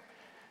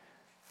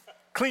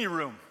 Clean your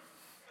room.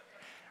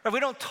 Right, we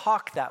don't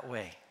talk that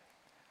way.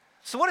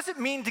 So what does it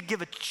mean to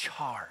give a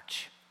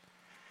charge?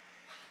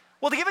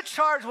 Well, to give a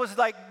charge was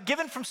like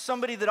given from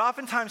somebody that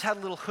oftentimes had a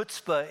little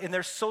chutzpah in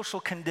their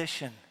social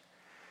condition.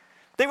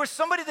 They were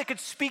somebody that could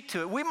speak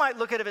to it. We might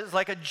look at it as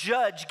like a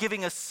judge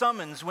giving a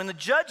summons. When the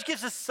judge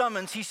gives a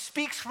summons, he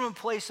speaks from a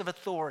place of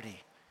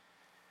authority.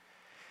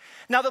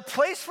 Now, the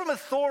place from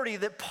authority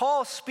that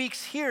Paul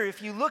speaks here,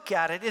 if you look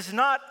at it, is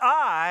not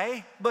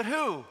I, but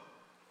who?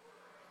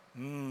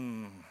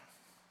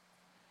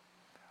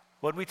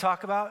 What did we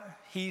talk about?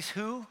 He's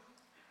who?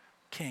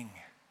 King.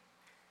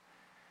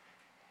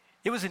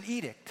 It was an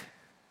edict.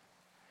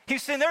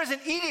 He's saying, there's an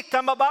edict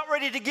I'm about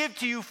ready to give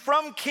to you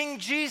from King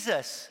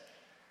Jesus.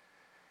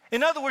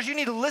 In other words, you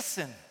need to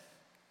listen.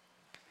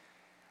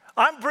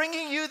 I'm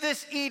bringing you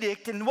this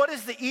edict, and what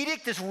is the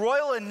edict? This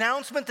royal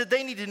announcement that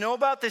they need to know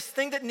about, this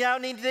thing that now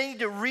they need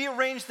to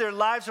rearrange their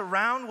lives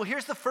around. Well,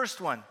 here's the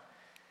first one.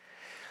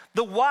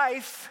 The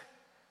wife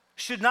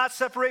should not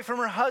separate from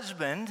her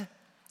husband,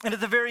 and at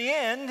the very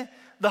end,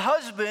 the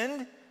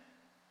husband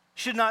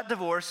should not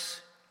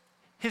divorce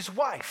his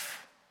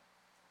wife.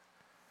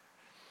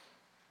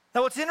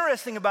 Now, what's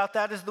interesting about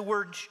that is the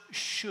word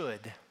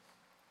should.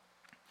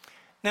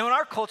 Now, in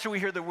our culture, we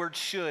hear the word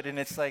should, and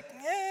it's like,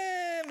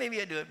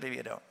 maybe I do it, maybe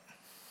I don't.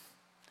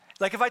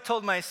 Like if I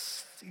told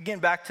again,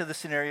 back to the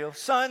scenario,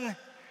 son,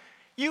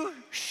 you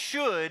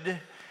should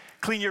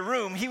clean your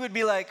room, he would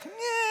be like,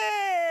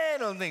 I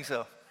don't think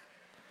so.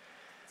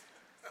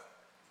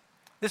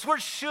 This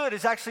word should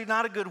is actually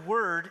not a good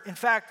word. In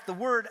fact, the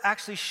word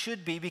actually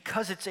should be,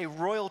 because it's a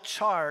royal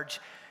charge,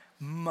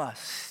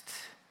 must.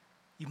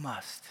 You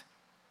must.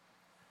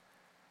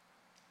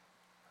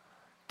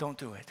 Don't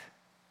do it.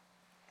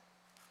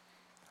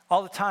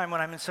 All the time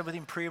when I'm in somebody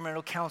in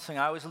premarital counseling,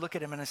 I always look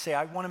at him and I say,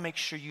 I want to make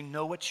sure you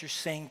know what you're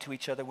saying to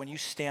each other when you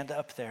stand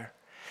up there.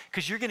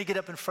 Because you're going to get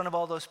up in front of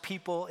all those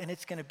people and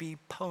it's going to be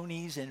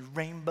ponies and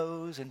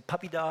rainbows and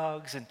puppy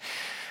dogs and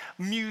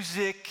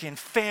music and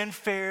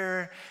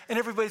fanfare. And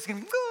everybody's going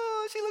to be,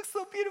 oh, she looks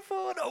so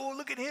beautiful. And oh,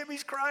 look at him,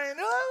 he's crying.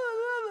 La, la,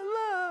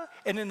 la, la.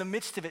 And in the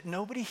midst of it,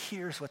 nobody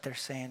hears what they're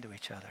saying to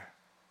each other.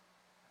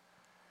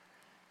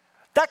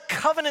 That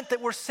covenant that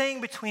we're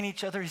saying between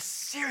each other is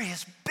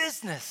serious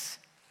business.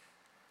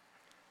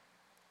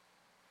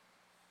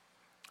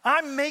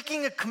 I'm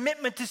making a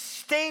commitment to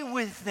stay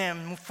with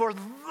them for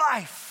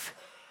life.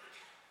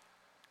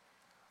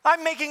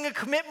 I'm making a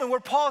commitment where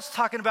Paul's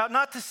talking about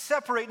not to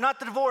separate, not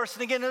to divorce.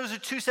 And again, those are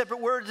two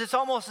separate words. It's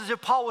almost as if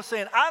Paul was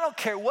saying, I don't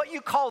care what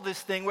you call this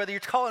thing, whether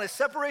you're calling it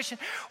separation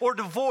or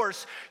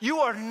divorce, you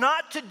are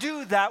not to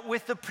do that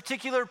with the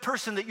particular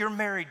person that you're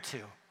married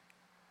to.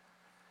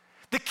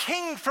 The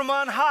king from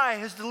on high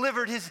has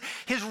delivered his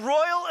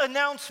royal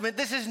announcement.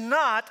 This is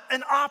not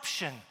an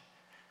option.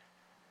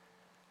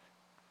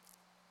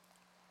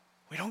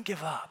 We don't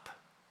give up.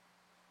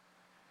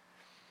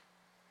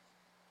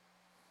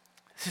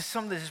 This is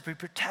something that is to be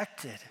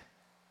protected.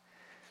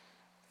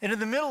 And in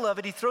the middle of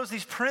it, he throws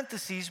these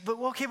parentheses, but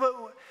okay, but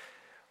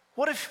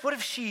what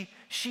if she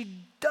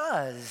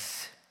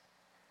does?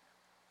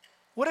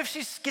 What if she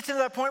gets into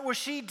that point where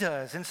she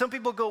does? And some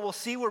people go, well,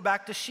 see, we're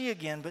back to she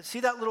again. But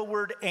see that little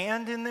word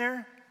and in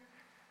there?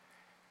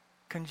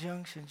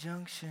 Conjunction,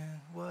 junction,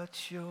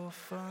 what's your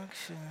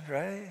function,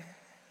 right?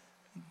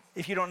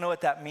 If you don't know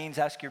what that means,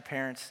 ask your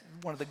parents.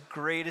 One of the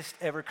greatest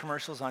ever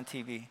commercials on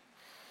TV,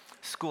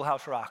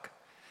 Schoolhouse Rock.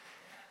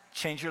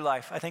 Change your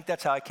life. I think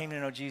that's how I came to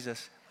know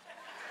Jesus.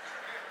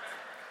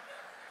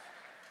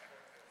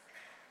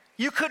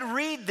 You could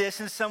read this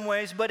in some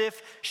ways, but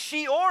if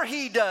she or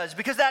he does,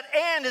 because that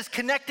and is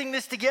connecting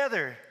this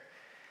together.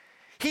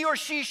 He or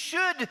she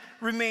should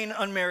remain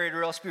unmarried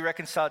or else be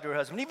reconciled to her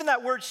husband. Even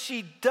that word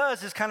she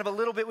does is kind of a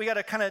little bit, we got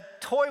to kind of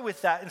toy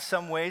with that in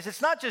some ways.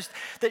 It's not just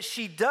that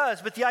she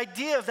does, but the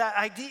idea of that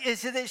idea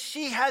is that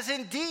she has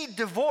indeed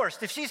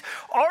divorced. If she's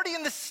already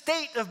in the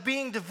state of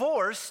being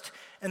divorced,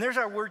 and there's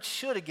our word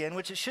should again,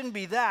 which it shouldn't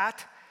be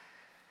that,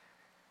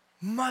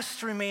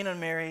 must remain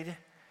unmarried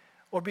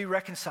or be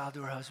reconciled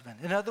to her husband.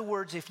 In other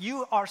words, if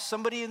you are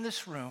somebody in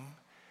this room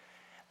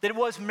that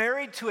was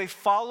married to a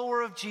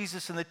follower of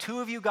Jesus and the two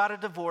of you got a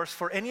divorce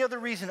for any other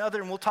reason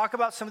other, and we'll talk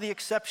about some of the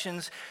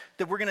exceptions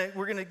that we're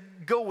gonna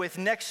go with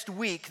next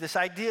week, this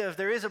idea of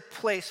there is a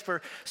place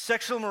for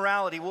sexual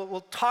morality.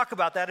 We'll talk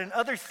about that and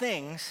other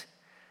things.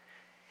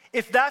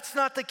 If that's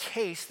not the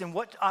case, then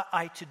what ought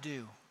I to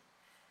do?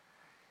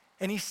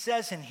 And he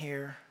says in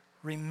here,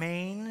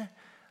 remain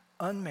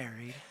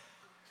unmarried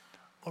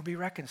or be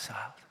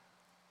reconciled.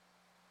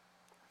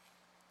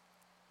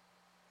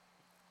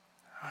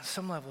 On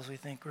some levels, we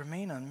think,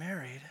 remain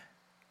unmarried.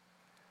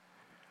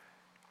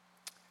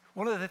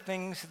 One of the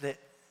things that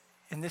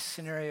in this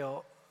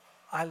scenario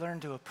I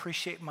learned to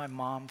appreciate my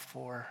mom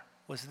for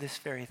was this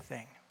very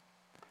thing.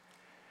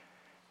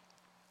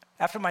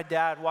 After my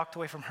dad walked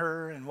away from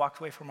her and walked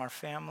away from our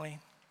family,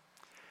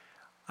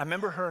 I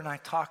remember her and I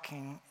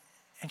talking,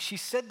 and she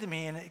said to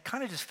me, and it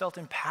kind of just felt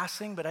in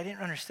passing, but I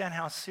didn't understand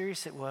how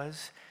serious it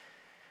was.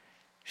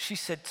 She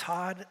said,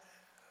 Todd,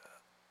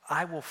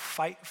 I will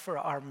fight for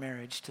our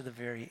marriage to the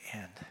very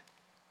end.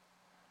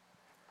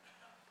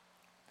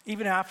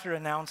 Even after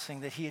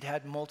announcing that he had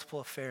had multiple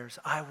affairs,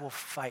 I will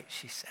fight,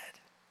 she said.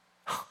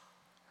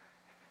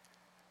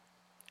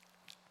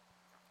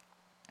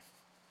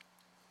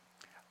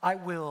 I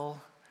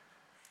will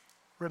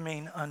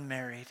remain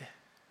unmarried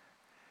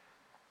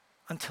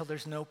until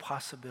there's no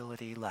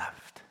possibility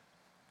left.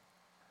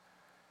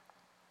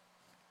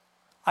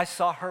 I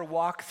saw her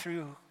walk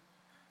through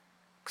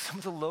some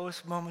of the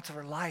lowest moments of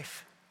her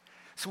life.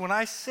 So when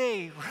I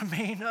say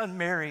remain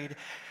unmarried,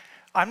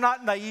 I'm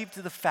not naive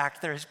to the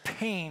fact there is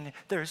pain,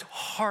 there is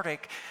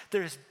heartache,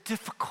 there is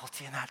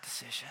difficulty in that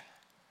decision.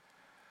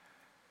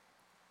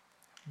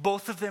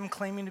 Both of them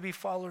claiming to be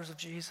followers of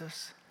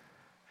Jesus.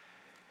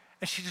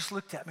 And she just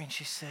looked at me and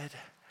she said,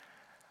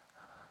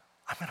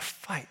 I'm going to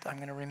fight, I'm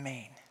going to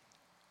remain.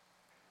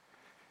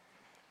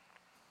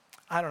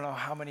 I don't know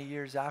how many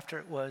years after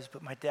it was,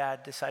 but my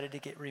dad decided to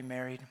get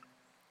remarried.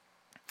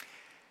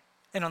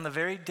 And on the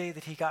very day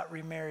that he got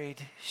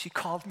remarried, she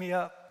called me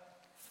up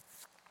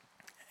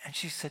and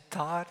she said,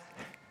 Todd,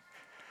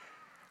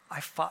 I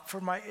fought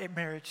for my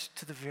marriage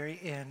to the very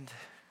end.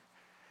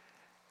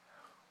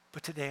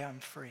 but today I'm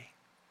free.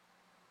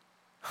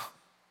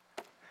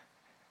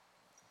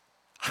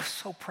 I'm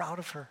so proud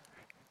of her.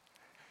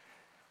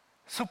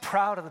 So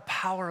proud of the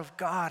power of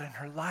God in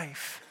her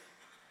life.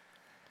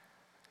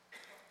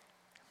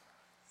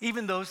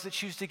 Even those that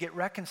choose to get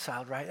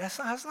reconciled, right? That's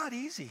not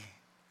easy.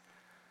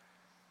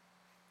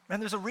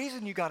 And there's a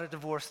reason you got a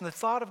divorce. And the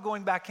thought of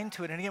going back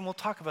into it, and again, we'll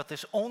talk about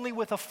this, only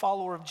with a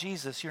follower of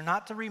Jesus. You're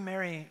not to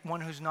remarry one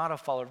who's not a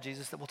follower of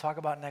Jesus, that we'll talk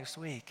about next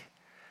week.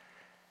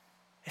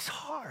 It's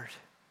hard.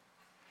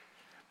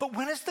 But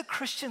when has the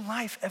Christian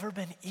life ever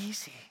been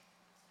easy?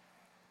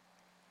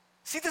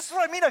 See, this is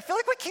what I mean. I feel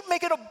like we keep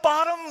making a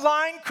bottom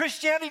line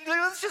Christianity.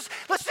 Let's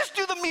just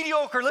do the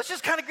mediocre. Let's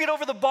just kind of get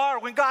over the bar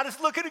when God is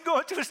looking and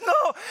going to us.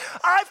 No,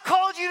 I've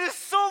called you to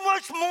so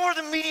much more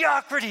than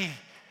mediocrity.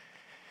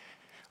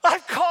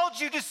 I've called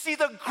you to see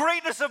the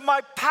greatness of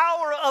my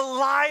power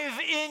alive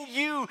in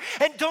you,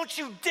 and don't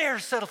you dare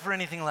settle for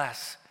anything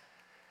less.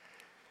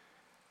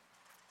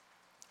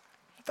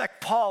 In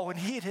fact, Paul, when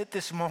he had hit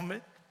this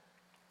moment,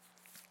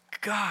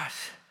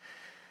 gosh,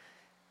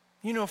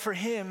 for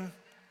him,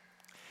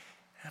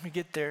 let me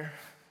get there.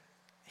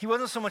 He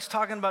wasn't so much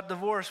talking about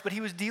divorce, but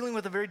he was dealing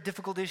with a very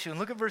difficult issue. And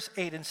look at verse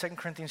 8 in 2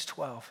 Corinthians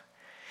 12.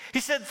 He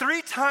said,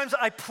 3 times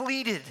I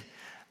pleaded.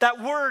 That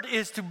word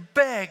is to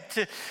beg,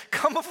 to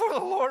come before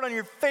the Lord on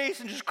your face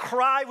and just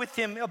cry with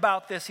him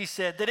about this, he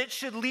said, that it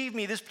should leave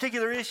me, this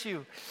particular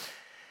issue.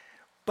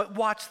 But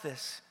watch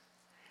this.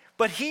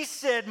 But he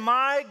said,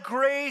 my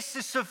grace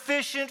is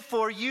sufficient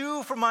for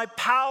you, for my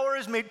power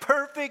is made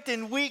perfect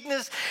in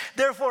weakness.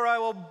 Therefore, I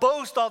will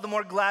boast all the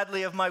more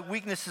gladly of my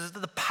weaknesses,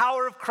 that the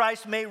power of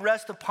Christ may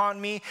rest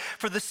upon me.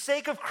 For the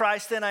sake of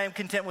Christ, then I am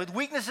content with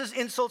weaknesses,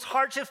 insults,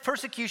 hardships,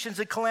 persecutions,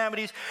 and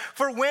calamities.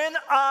 For when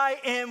I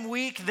am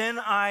weak, then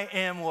I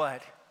am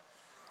what?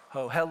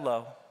 Oh,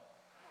 hello.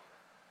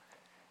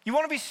 You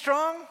want to be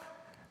strong?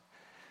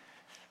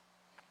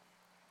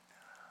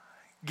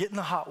 Get in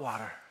the hot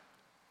water.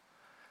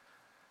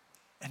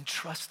 And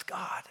trust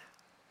God.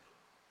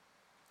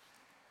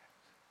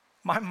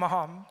 My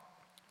mom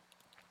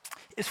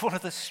is one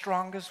of the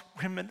strongest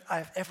women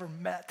I've ever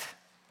met.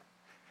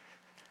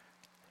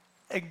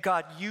 And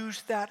God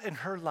used that in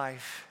her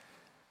life,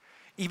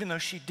 even though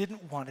she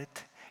didn't want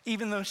it,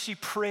 even though she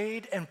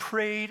prayed and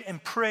prayed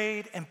and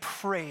prayed and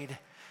prayed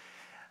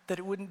that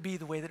it wouldn't be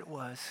the way that it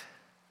was.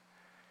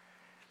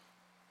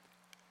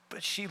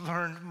 But she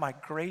learned, my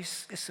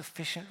grace is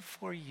sufficient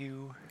for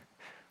you,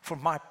 for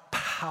my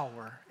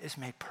power is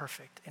made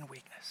perfect in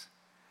weakness.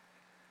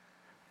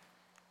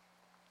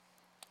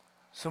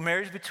 So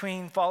marriage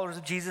between followers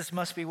of Jesus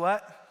must be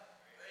what?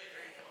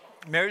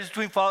 Faithful. Marriage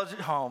between followers,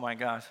 oh my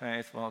gosh,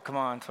 faithful. Come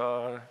on,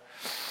 Todd.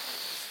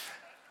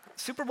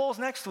 Super Bowl's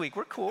next week.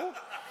 We're cool.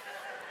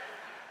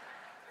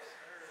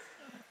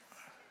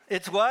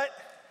 It's what?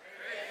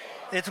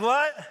 Faithful. It's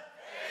what?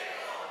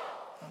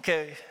 Faithful.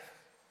 Okay.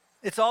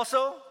 It's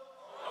also?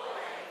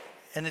 Holy.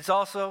 And it's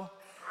also?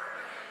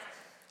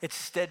 It's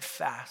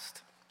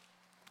steadfast.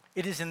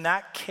 It is in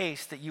that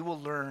case that you will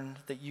learn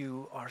that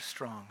you are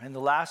strong. And the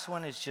last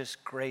one is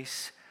just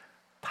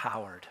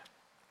grace-powered.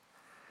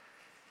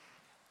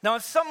 Now,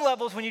 on some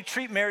levels, when you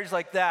treat marriage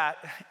like that,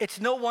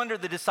 it's no wonder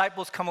the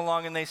disciples come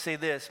along and they say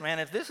this, man,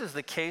 if this is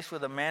the case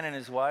with a man and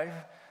his wife,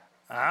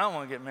 I don't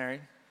want to get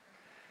married.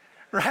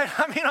 Right?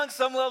 I mean, on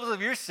some levels, if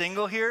you're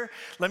single here,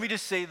 let me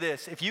just say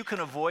this. If you can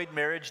avoid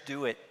marriage,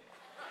 do it.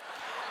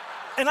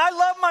 And I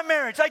love my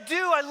marriage. I do.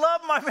 I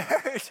love my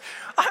marriage.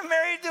 I'm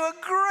married to a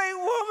great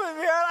woman,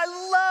 man. I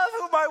love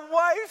who my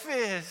wife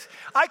is.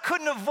 I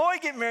couldn't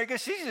avoid getting married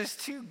because she's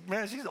just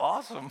she's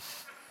awesome.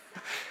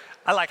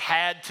 I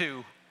had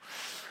to.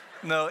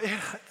 No.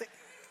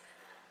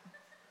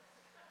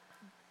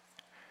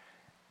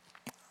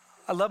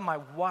 I love my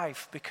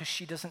wife because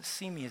she doesn't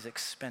see me as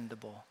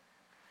expendable.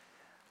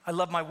 I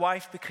love my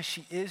wife because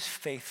she is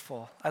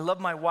faithful. I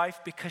love my wife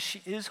because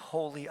she is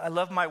holy. I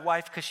love my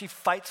wife because she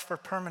fights for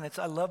permanence.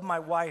 I love my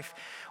wife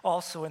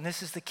also, and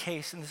this is the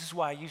case, and this is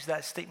why I use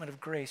that statement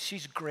of grace.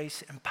 She's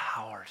grace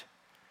empowered.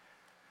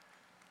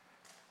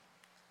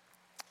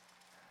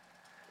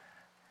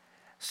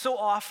 So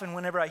often,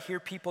 whenever I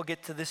hear people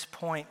get to this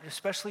point,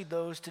 especially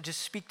those, to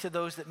just speak to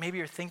those that maybe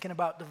are thinking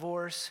about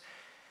divorce,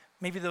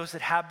 maybe those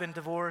that have been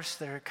divorced,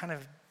 that are kind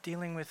of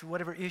dealing with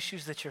whatever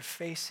issues that you're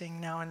facing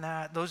now and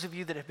that. Those of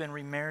you that have been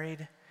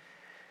remarried,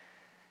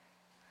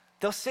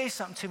 they'll say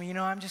something to me,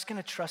 I'm just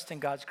going to trust in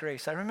God's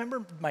grace. I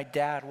remember my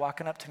dad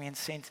walking up to me and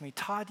saying to me,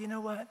 Todd, you know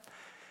what?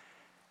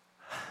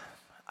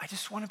 I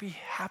just want to be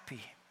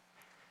happy.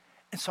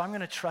 And so I'm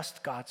going to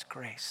trust God's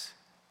grace.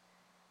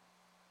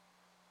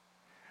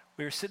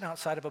 We were sitting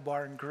outside of a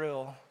bar and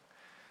grill,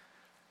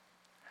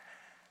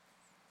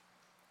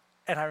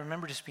 and I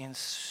remember just being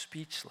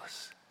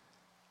speechless.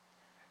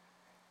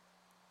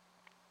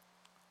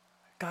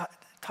 God,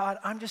 Todd,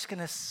 I'm just going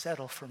to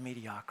settle for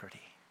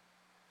mediocrity.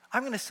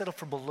 I'm going to settle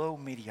for below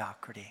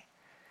mediocrity.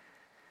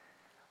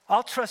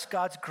 I'll trust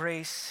God's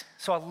grace,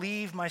 so I'll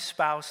leave my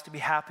spouse to be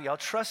happy. I'll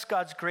trust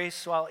God's grace,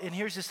 so and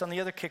here's this on the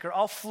other kicker,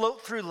 I'll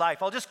float through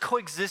life. I'll just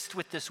coexist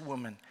with this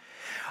woman.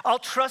 I'll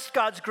trust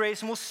God's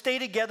grace, and we'll stay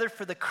together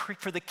for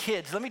the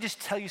kids. Let me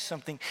just tell you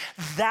something.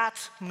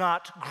 That's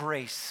not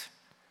grace.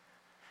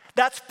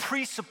 That's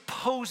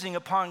presupposing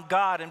upon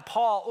God. And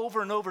Paul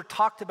over and over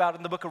talked about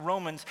in the book of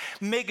Romans,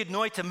 me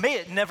genoito, may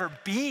it never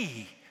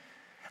be.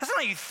 That's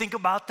not how you think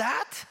about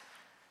that.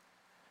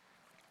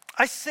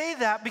 I say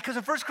that because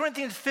in 1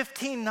 Corinthians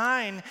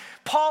 15:9,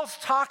 Paul's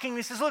talking.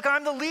 He says, look,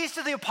 I'm the least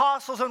of the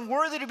apostles,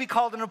 unworthy to be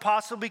called an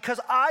apostle because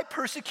I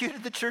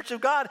persecuted the church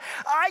of God.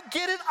 I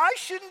get it. I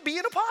shouldn't be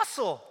an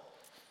apostle.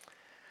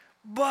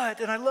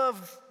 But, and I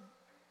love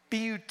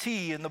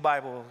B-U-T in the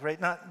Bible, right?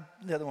 Not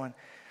the other one.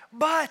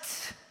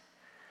 But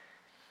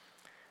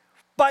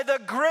by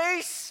the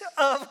grace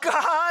of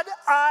God,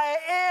 I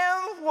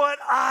am what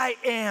I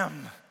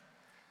am.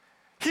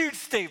 Huge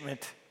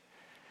statement.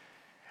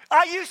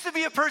 I used to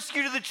be a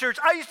persecutor of the church.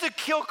 I used to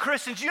kill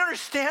Christians. You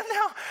understand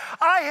now?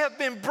 I have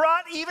been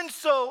brought even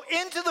so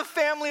into the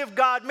family of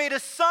God, made a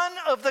son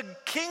of the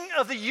King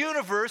of the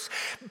universe,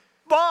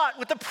 bought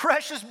with the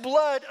precious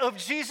blood of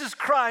Jesus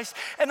Christ.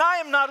 And I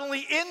am not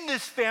only in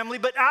this family,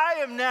 but I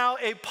am now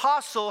an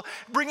apostle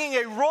bringing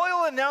a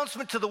royal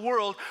announcement to the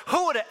world.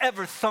 Who would have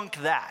ever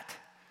thunk that?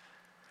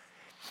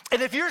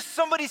 And if you're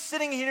somebody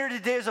sitting here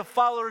today as a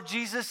follower of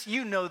Jesus,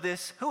 you know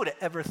this. Who would have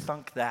ever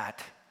thunk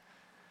that?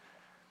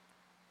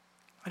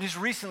 I just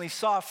recently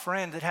saw a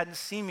friend that hadn't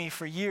seen me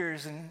for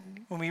years,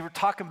 and when we were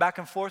talking back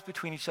and forth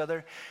between each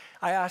other,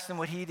 I asked him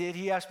what he did,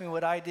 he asked me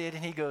what I did,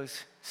 and he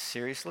goes,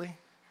 seriously?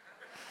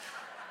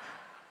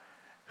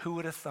 Who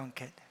would have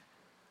thunk it?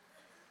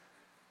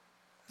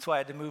 That's why I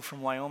had to move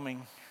from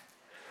Wyoming.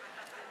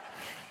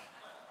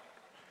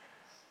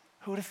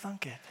 Who would have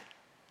thunk it?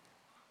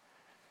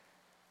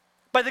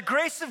 By the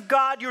grace of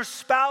God, your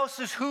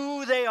spouse is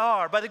who they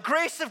are. By the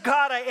grace of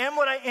God, I am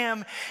what I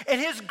am, and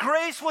his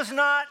grace was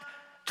not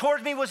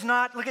towards me was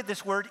not, look at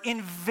this word,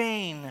 in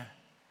vain.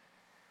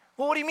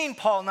 Well, what do you mean,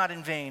 Paul, not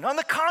in vain? On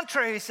the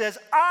contrary, he says,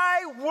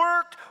 I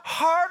worked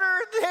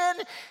harder than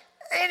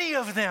any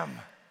of them.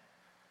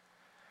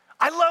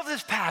 I love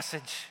this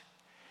passage.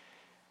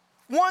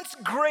 Once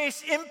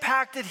grace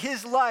impacted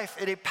his life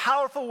in a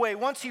powerful way,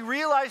 once he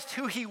realized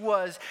who he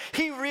was,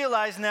 he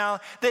realized now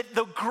that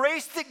the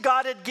grace that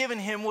God had given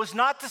him was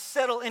not to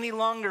settle any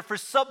longer for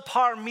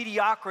subpar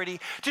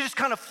mediocrity, to just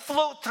kind of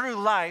float through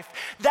life.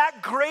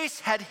 That grace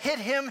had hit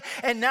him,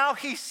 and now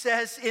he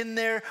says in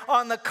there,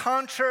 on the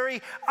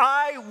contrary,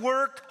 I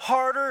worked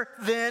harder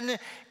than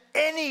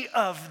any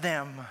of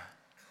them.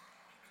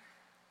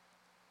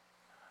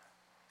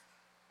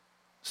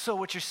 So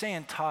what you're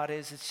saying, Todd,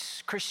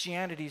 is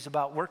Christianity is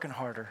about working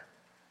harder.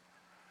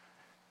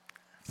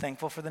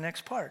 Thankful for the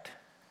next part.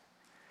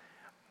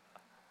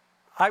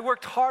 I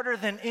worked harder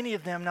than any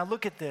of them. Now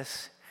look at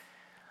this.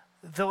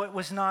 Though it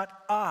was not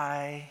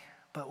I,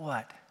 but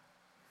what?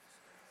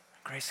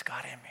 Grace of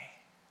God in me.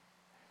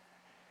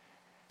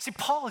 See,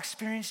 Paul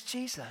experienced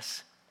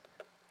Jesus.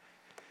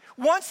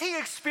 Once he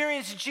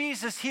experienced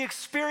Jesus, he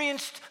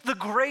experienced the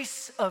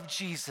grace of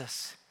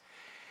Jesus.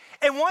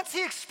 And once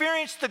he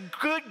experienced the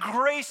good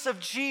grace of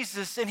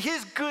Jesus and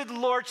his good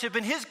lordship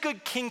and his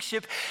good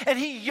kingship, and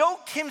he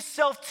yoked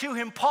himself to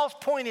him, Paul's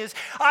point is,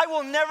 I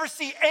will never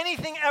see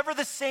anything ever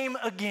the same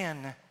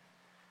again.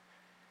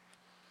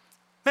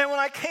 Man, when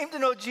I came to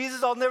know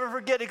Jesus, I'll never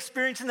forget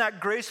experiencing that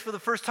grace for the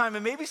first time.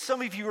 And maybe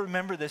some of you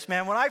remember this,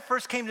 man. When I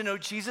first came to know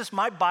Jesus,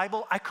 my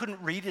Bible, I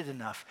couldn't read it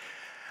enough.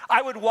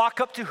 I would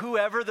walk up to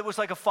whoever that was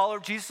like a follower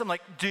of Jesus. I'm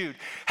like, dude,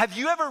 have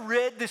you ever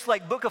read this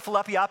like book of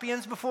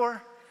Philippians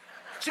before?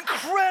 It's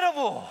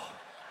incredible.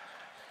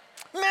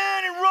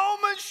 Man, in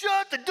Romans,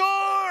 shut the door.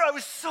 I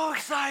was so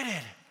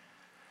excited.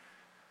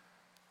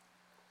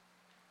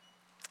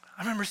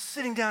 I remember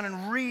sitting down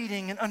and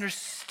reading and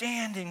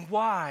understanding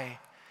why.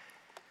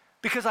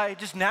 Because I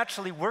just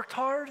naturally worked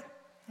hard?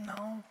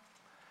 No.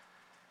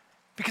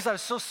 Because I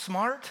was so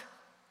smart?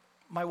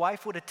 My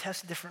wife would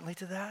attest differently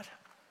to that.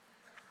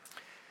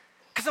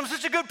 Because I'm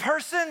such a good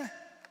person?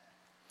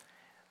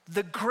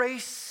 The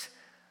grace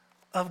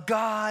of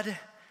God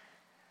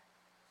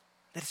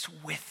that's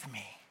with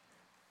me.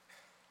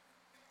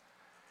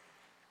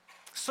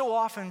 So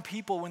often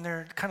people, when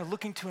they're kind of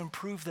looking to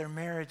improve their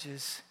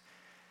marriages,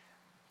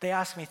 they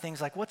ask me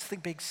things like, what's the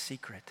big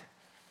secret?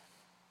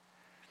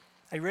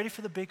 Are you ready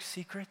for the big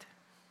secret?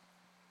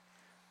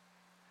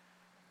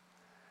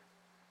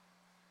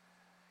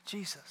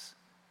 Jesus.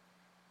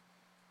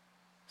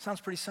 Sounds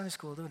pretty Sunday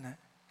school, doesn't it?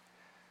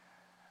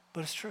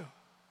 But it's true.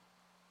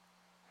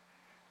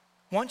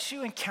 Once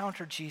you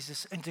encounter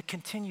Jesus and to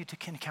continue to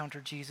encounter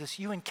Jesus,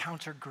 you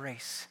encounter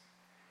grace.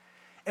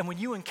 And when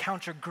you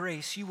encounter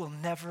grace, you will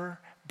never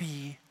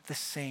be the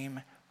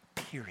same,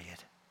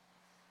 period.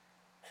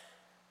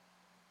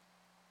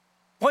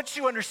 Once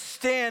you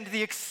understand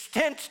the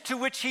extent to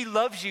which he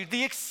loves you,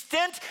 the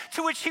extent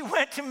to which he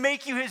went to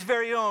make you his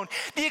very own,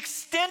 the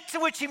extent to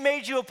which he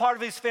made you a part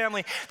of his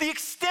family, the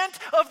extent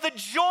of the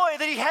joy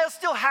that he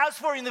still has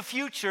for you in the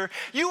future,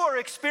 you are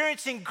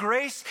experiencing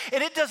grace.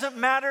 And it doesn't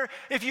matter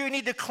if you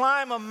need to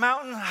climb a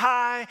mountain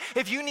high,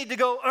 if you need to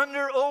go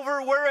under,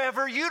 over,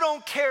 wherever, you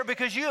don't care,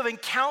 because you have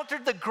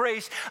encountered the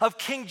grace of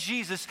King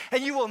Jesus,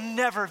 and you will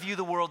never view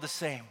the world the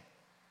same.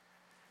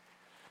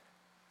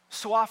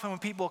 So often when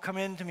people come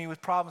into me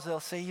with problems, they'll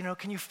say,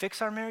 can you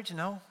fix our marriage?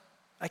 No,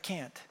 I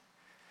can't.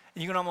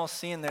 And you can almost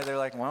see in there, they're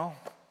like, well,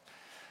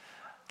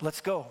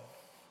 let's go.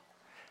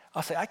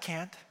 I'll say, I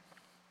can't,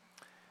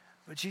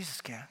 but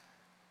Jesus can.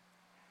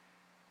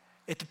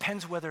 It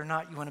depends whether or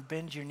not you want to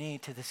bend your knee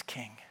to this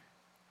King.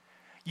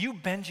 You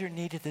bend your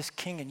knee to this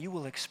King and you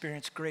will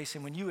experience grace.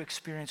 And when you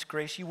experience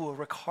grace, you will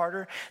work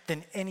harder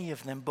than any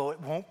of them. But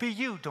it won't be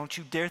you. Don't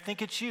you dare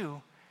think it's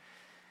you.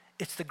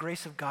 It's the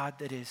grace of God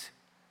that is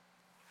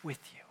with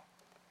you.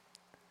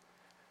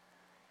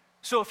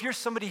 So if you're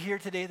somebody here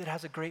today that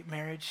has a great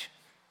marriage,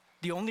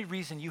 the only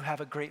reason you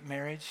have a great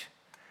marriage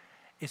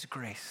is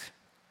grace.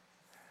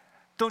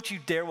 Don't you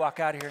dare walk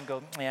out of here and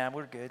go, yeah,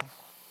 we're good.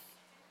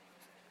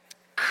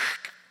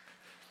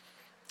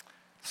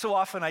 So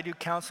often I do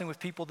counseling with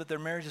people that their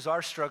marriages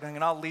are struggling,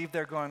 and I'll leave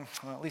there going,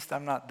 well, at least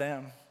I'm not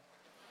them.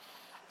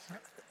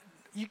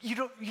 You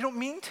don't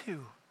mean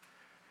to.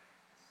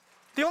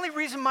 The only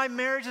reason my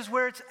marriage is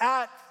where it's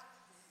at,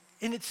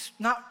 and it's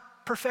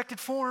not perfected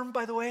form,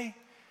 by the way,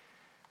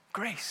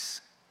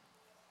 grace.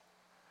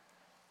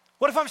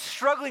 What if I'm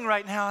struggling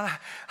right now and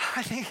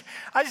I think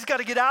I just got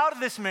to get out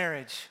of this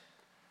marriage?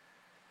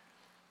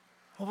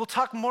 Well, we'll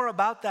talk more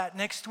about that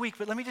next week,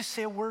 but let me just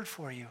say a word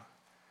for you.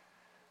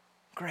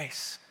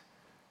 Grace.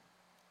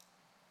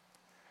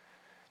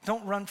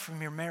 Don't run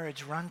from your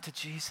marriage, run to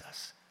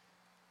Jesus.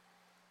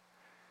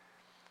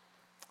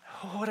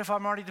 What if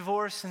I'm already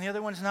divorced and the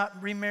other one's not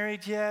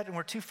remarried yet and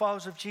we're two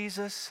followers of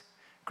Jesus?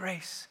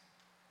 Grace.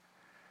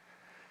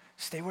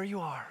 Stay where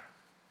you are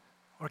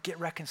or get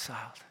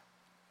reconciled.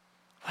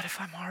 What if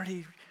I'm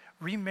already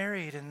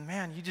remarried and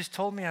man, you just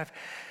told me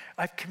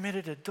I've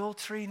committed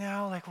adultery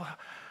now? Like, well,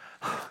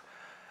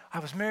 I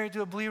was married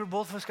to a believer,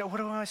 both of us got,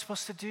 what am I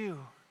supposed to do?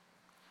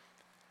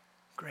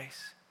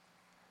 Grace.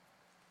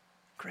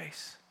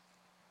 Grace.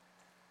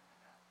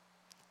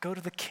 Go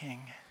to the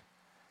King.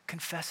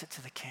 Confess it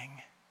to the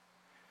King.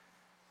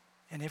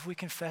 And if we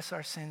confess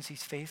our sins,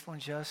 he's faithful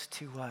and just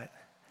to what?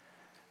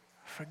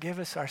 Forgive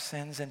us our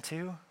sins and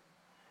to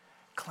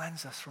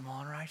cleanse us from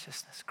all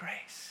unrighteousness.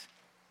 Grace.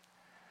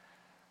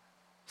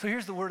 So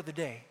here's the word of the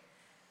day.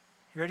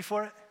 You ready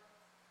for it?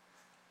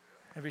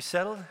 Everybody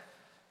settled?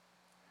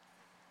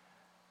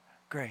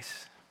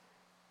 Grace.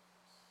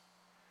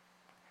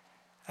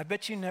 I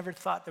bet you never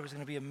thought there was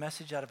going to be a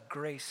message out of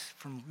grace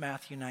from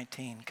Matthew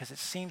 19, because it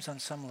seems on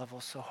some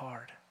level so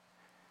hard.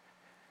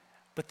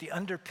 But the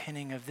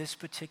underpinning of this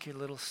particular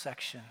little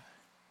section,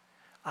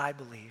 I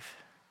believe,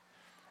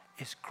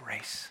 is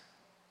grace.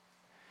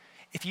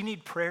 If you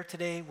need prayer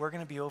today, we're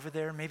going to be over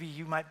there. Maybe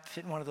you might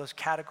fit in one of those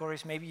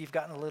categories. Maybe you've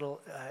gotten a little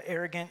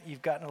arrogant.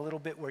 You've gotten a little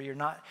bit where you're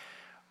not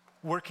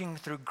working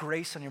through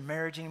grace on your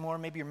marriage anymore.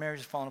 Maybe your marriage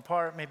is falling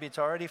apart. Maybe it's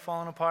already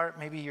fallen apart.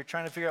 Maybe you're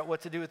trying to figure out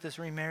what to do with this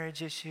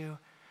remarriage issue.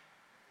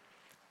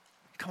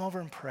 Come over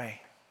and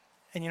pray.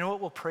 And you know what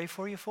we'll pray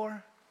for you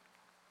for?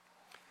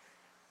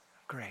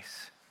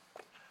 Grace.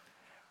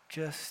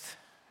 Just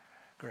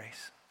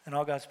grace. And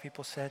all God's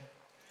people said,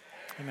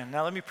 amen.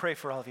 Now let me pray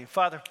for all of you.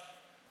 Father,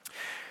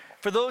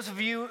 for those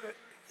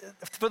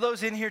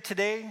in here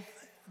today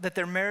that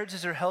their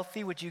marriages are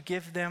healthy, would you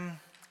give them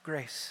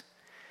grace?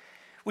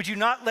 Would you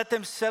not let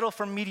them settle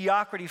for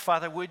mediocrity,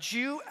 Father? Would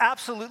you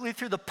absolutely,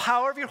 through the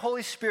power of your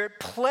Holy Spirit,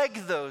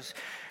 plague those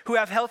who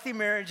have healthy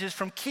marriages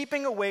from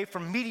keeping away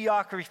from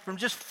mediocrity, from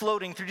just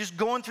floating, through just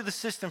going through the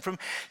system, from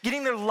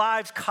getting their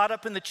lives caught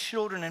up in the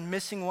children and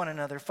missing one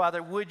another.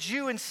 Father, would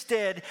you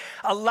instead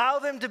allow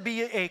them to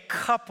be a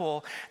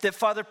couple that,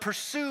 Father,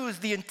 pursues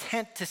the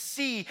intent to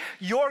see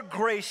your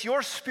grace,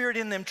 your Spirit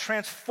in them,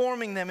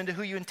 transforming them into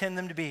who you intend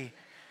them to be.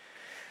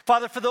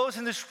 Father, for those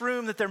in this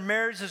room that their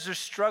marriages are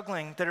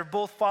struggling, that are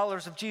both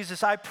followers of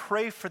Jesus, I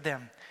pray for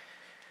them.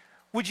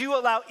 Would you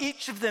allow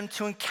each of them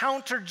to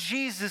encounter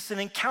Jesus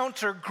and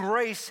encounter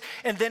grace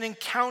and then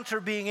encounter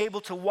being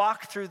able to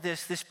walk through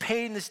this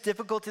pain, this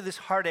difficulty, this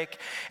heartache,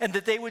 and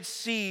that they would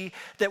see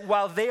that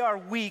while they are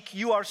weak,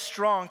 you are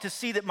strong, to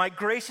see that my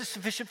grace is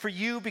sufficient for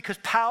you because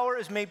power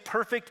is made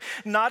perfect,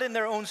 not in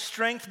their own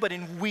strength, but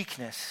in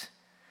weakness.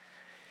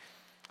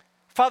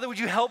 Father, would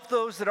you help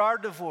those that are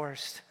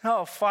divorced?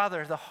 Oh,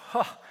 Father,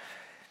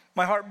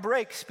 my heart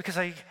breaks because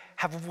I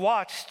have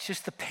watched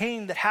just the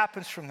pain that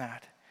happens from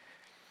that.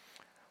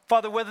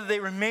 Father, whether they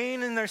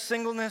remain in their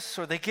singleness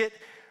or they get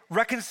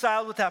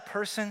reconciled with that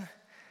person,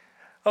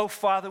 oh,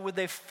 Father, would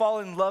they fall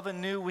in love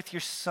anew with your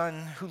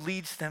Son who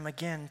leads them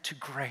again to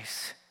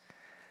grace.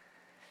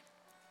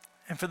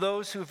 And for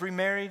those who have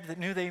remarried that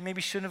knew they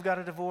maybe shouldn't have got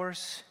a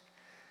divorce,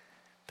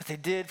 but they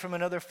did from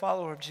another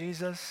follower of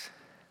Jesus,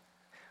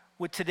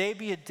 Would today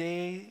be a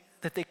day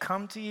that they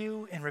come to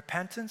you in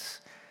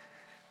repentance,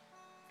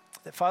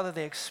 that, Father,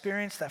 they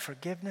experience that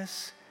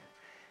forgiveness,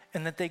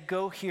 and that they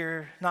go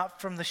here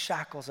not from the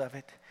shackles of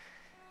it,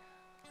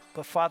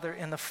 but, Father,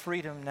 in the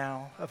freedom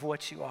now of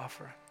what you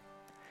offer.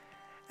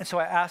 And so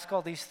I ask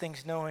all these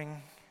things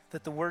knowing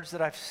that the words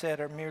that I've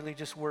said are merely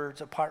just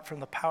words apart from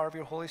the power of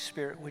your Holy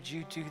Spirit. Would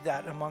you do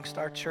that amongst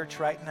our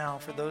church right now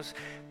for those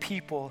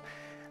people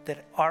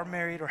that are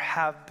married or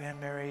have been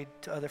married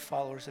to other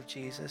followers of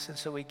Jesus? And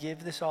so we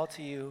give this all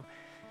to you.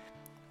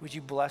 Would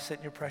you bless it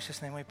in your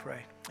precious name we pray.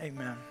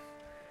 Amen.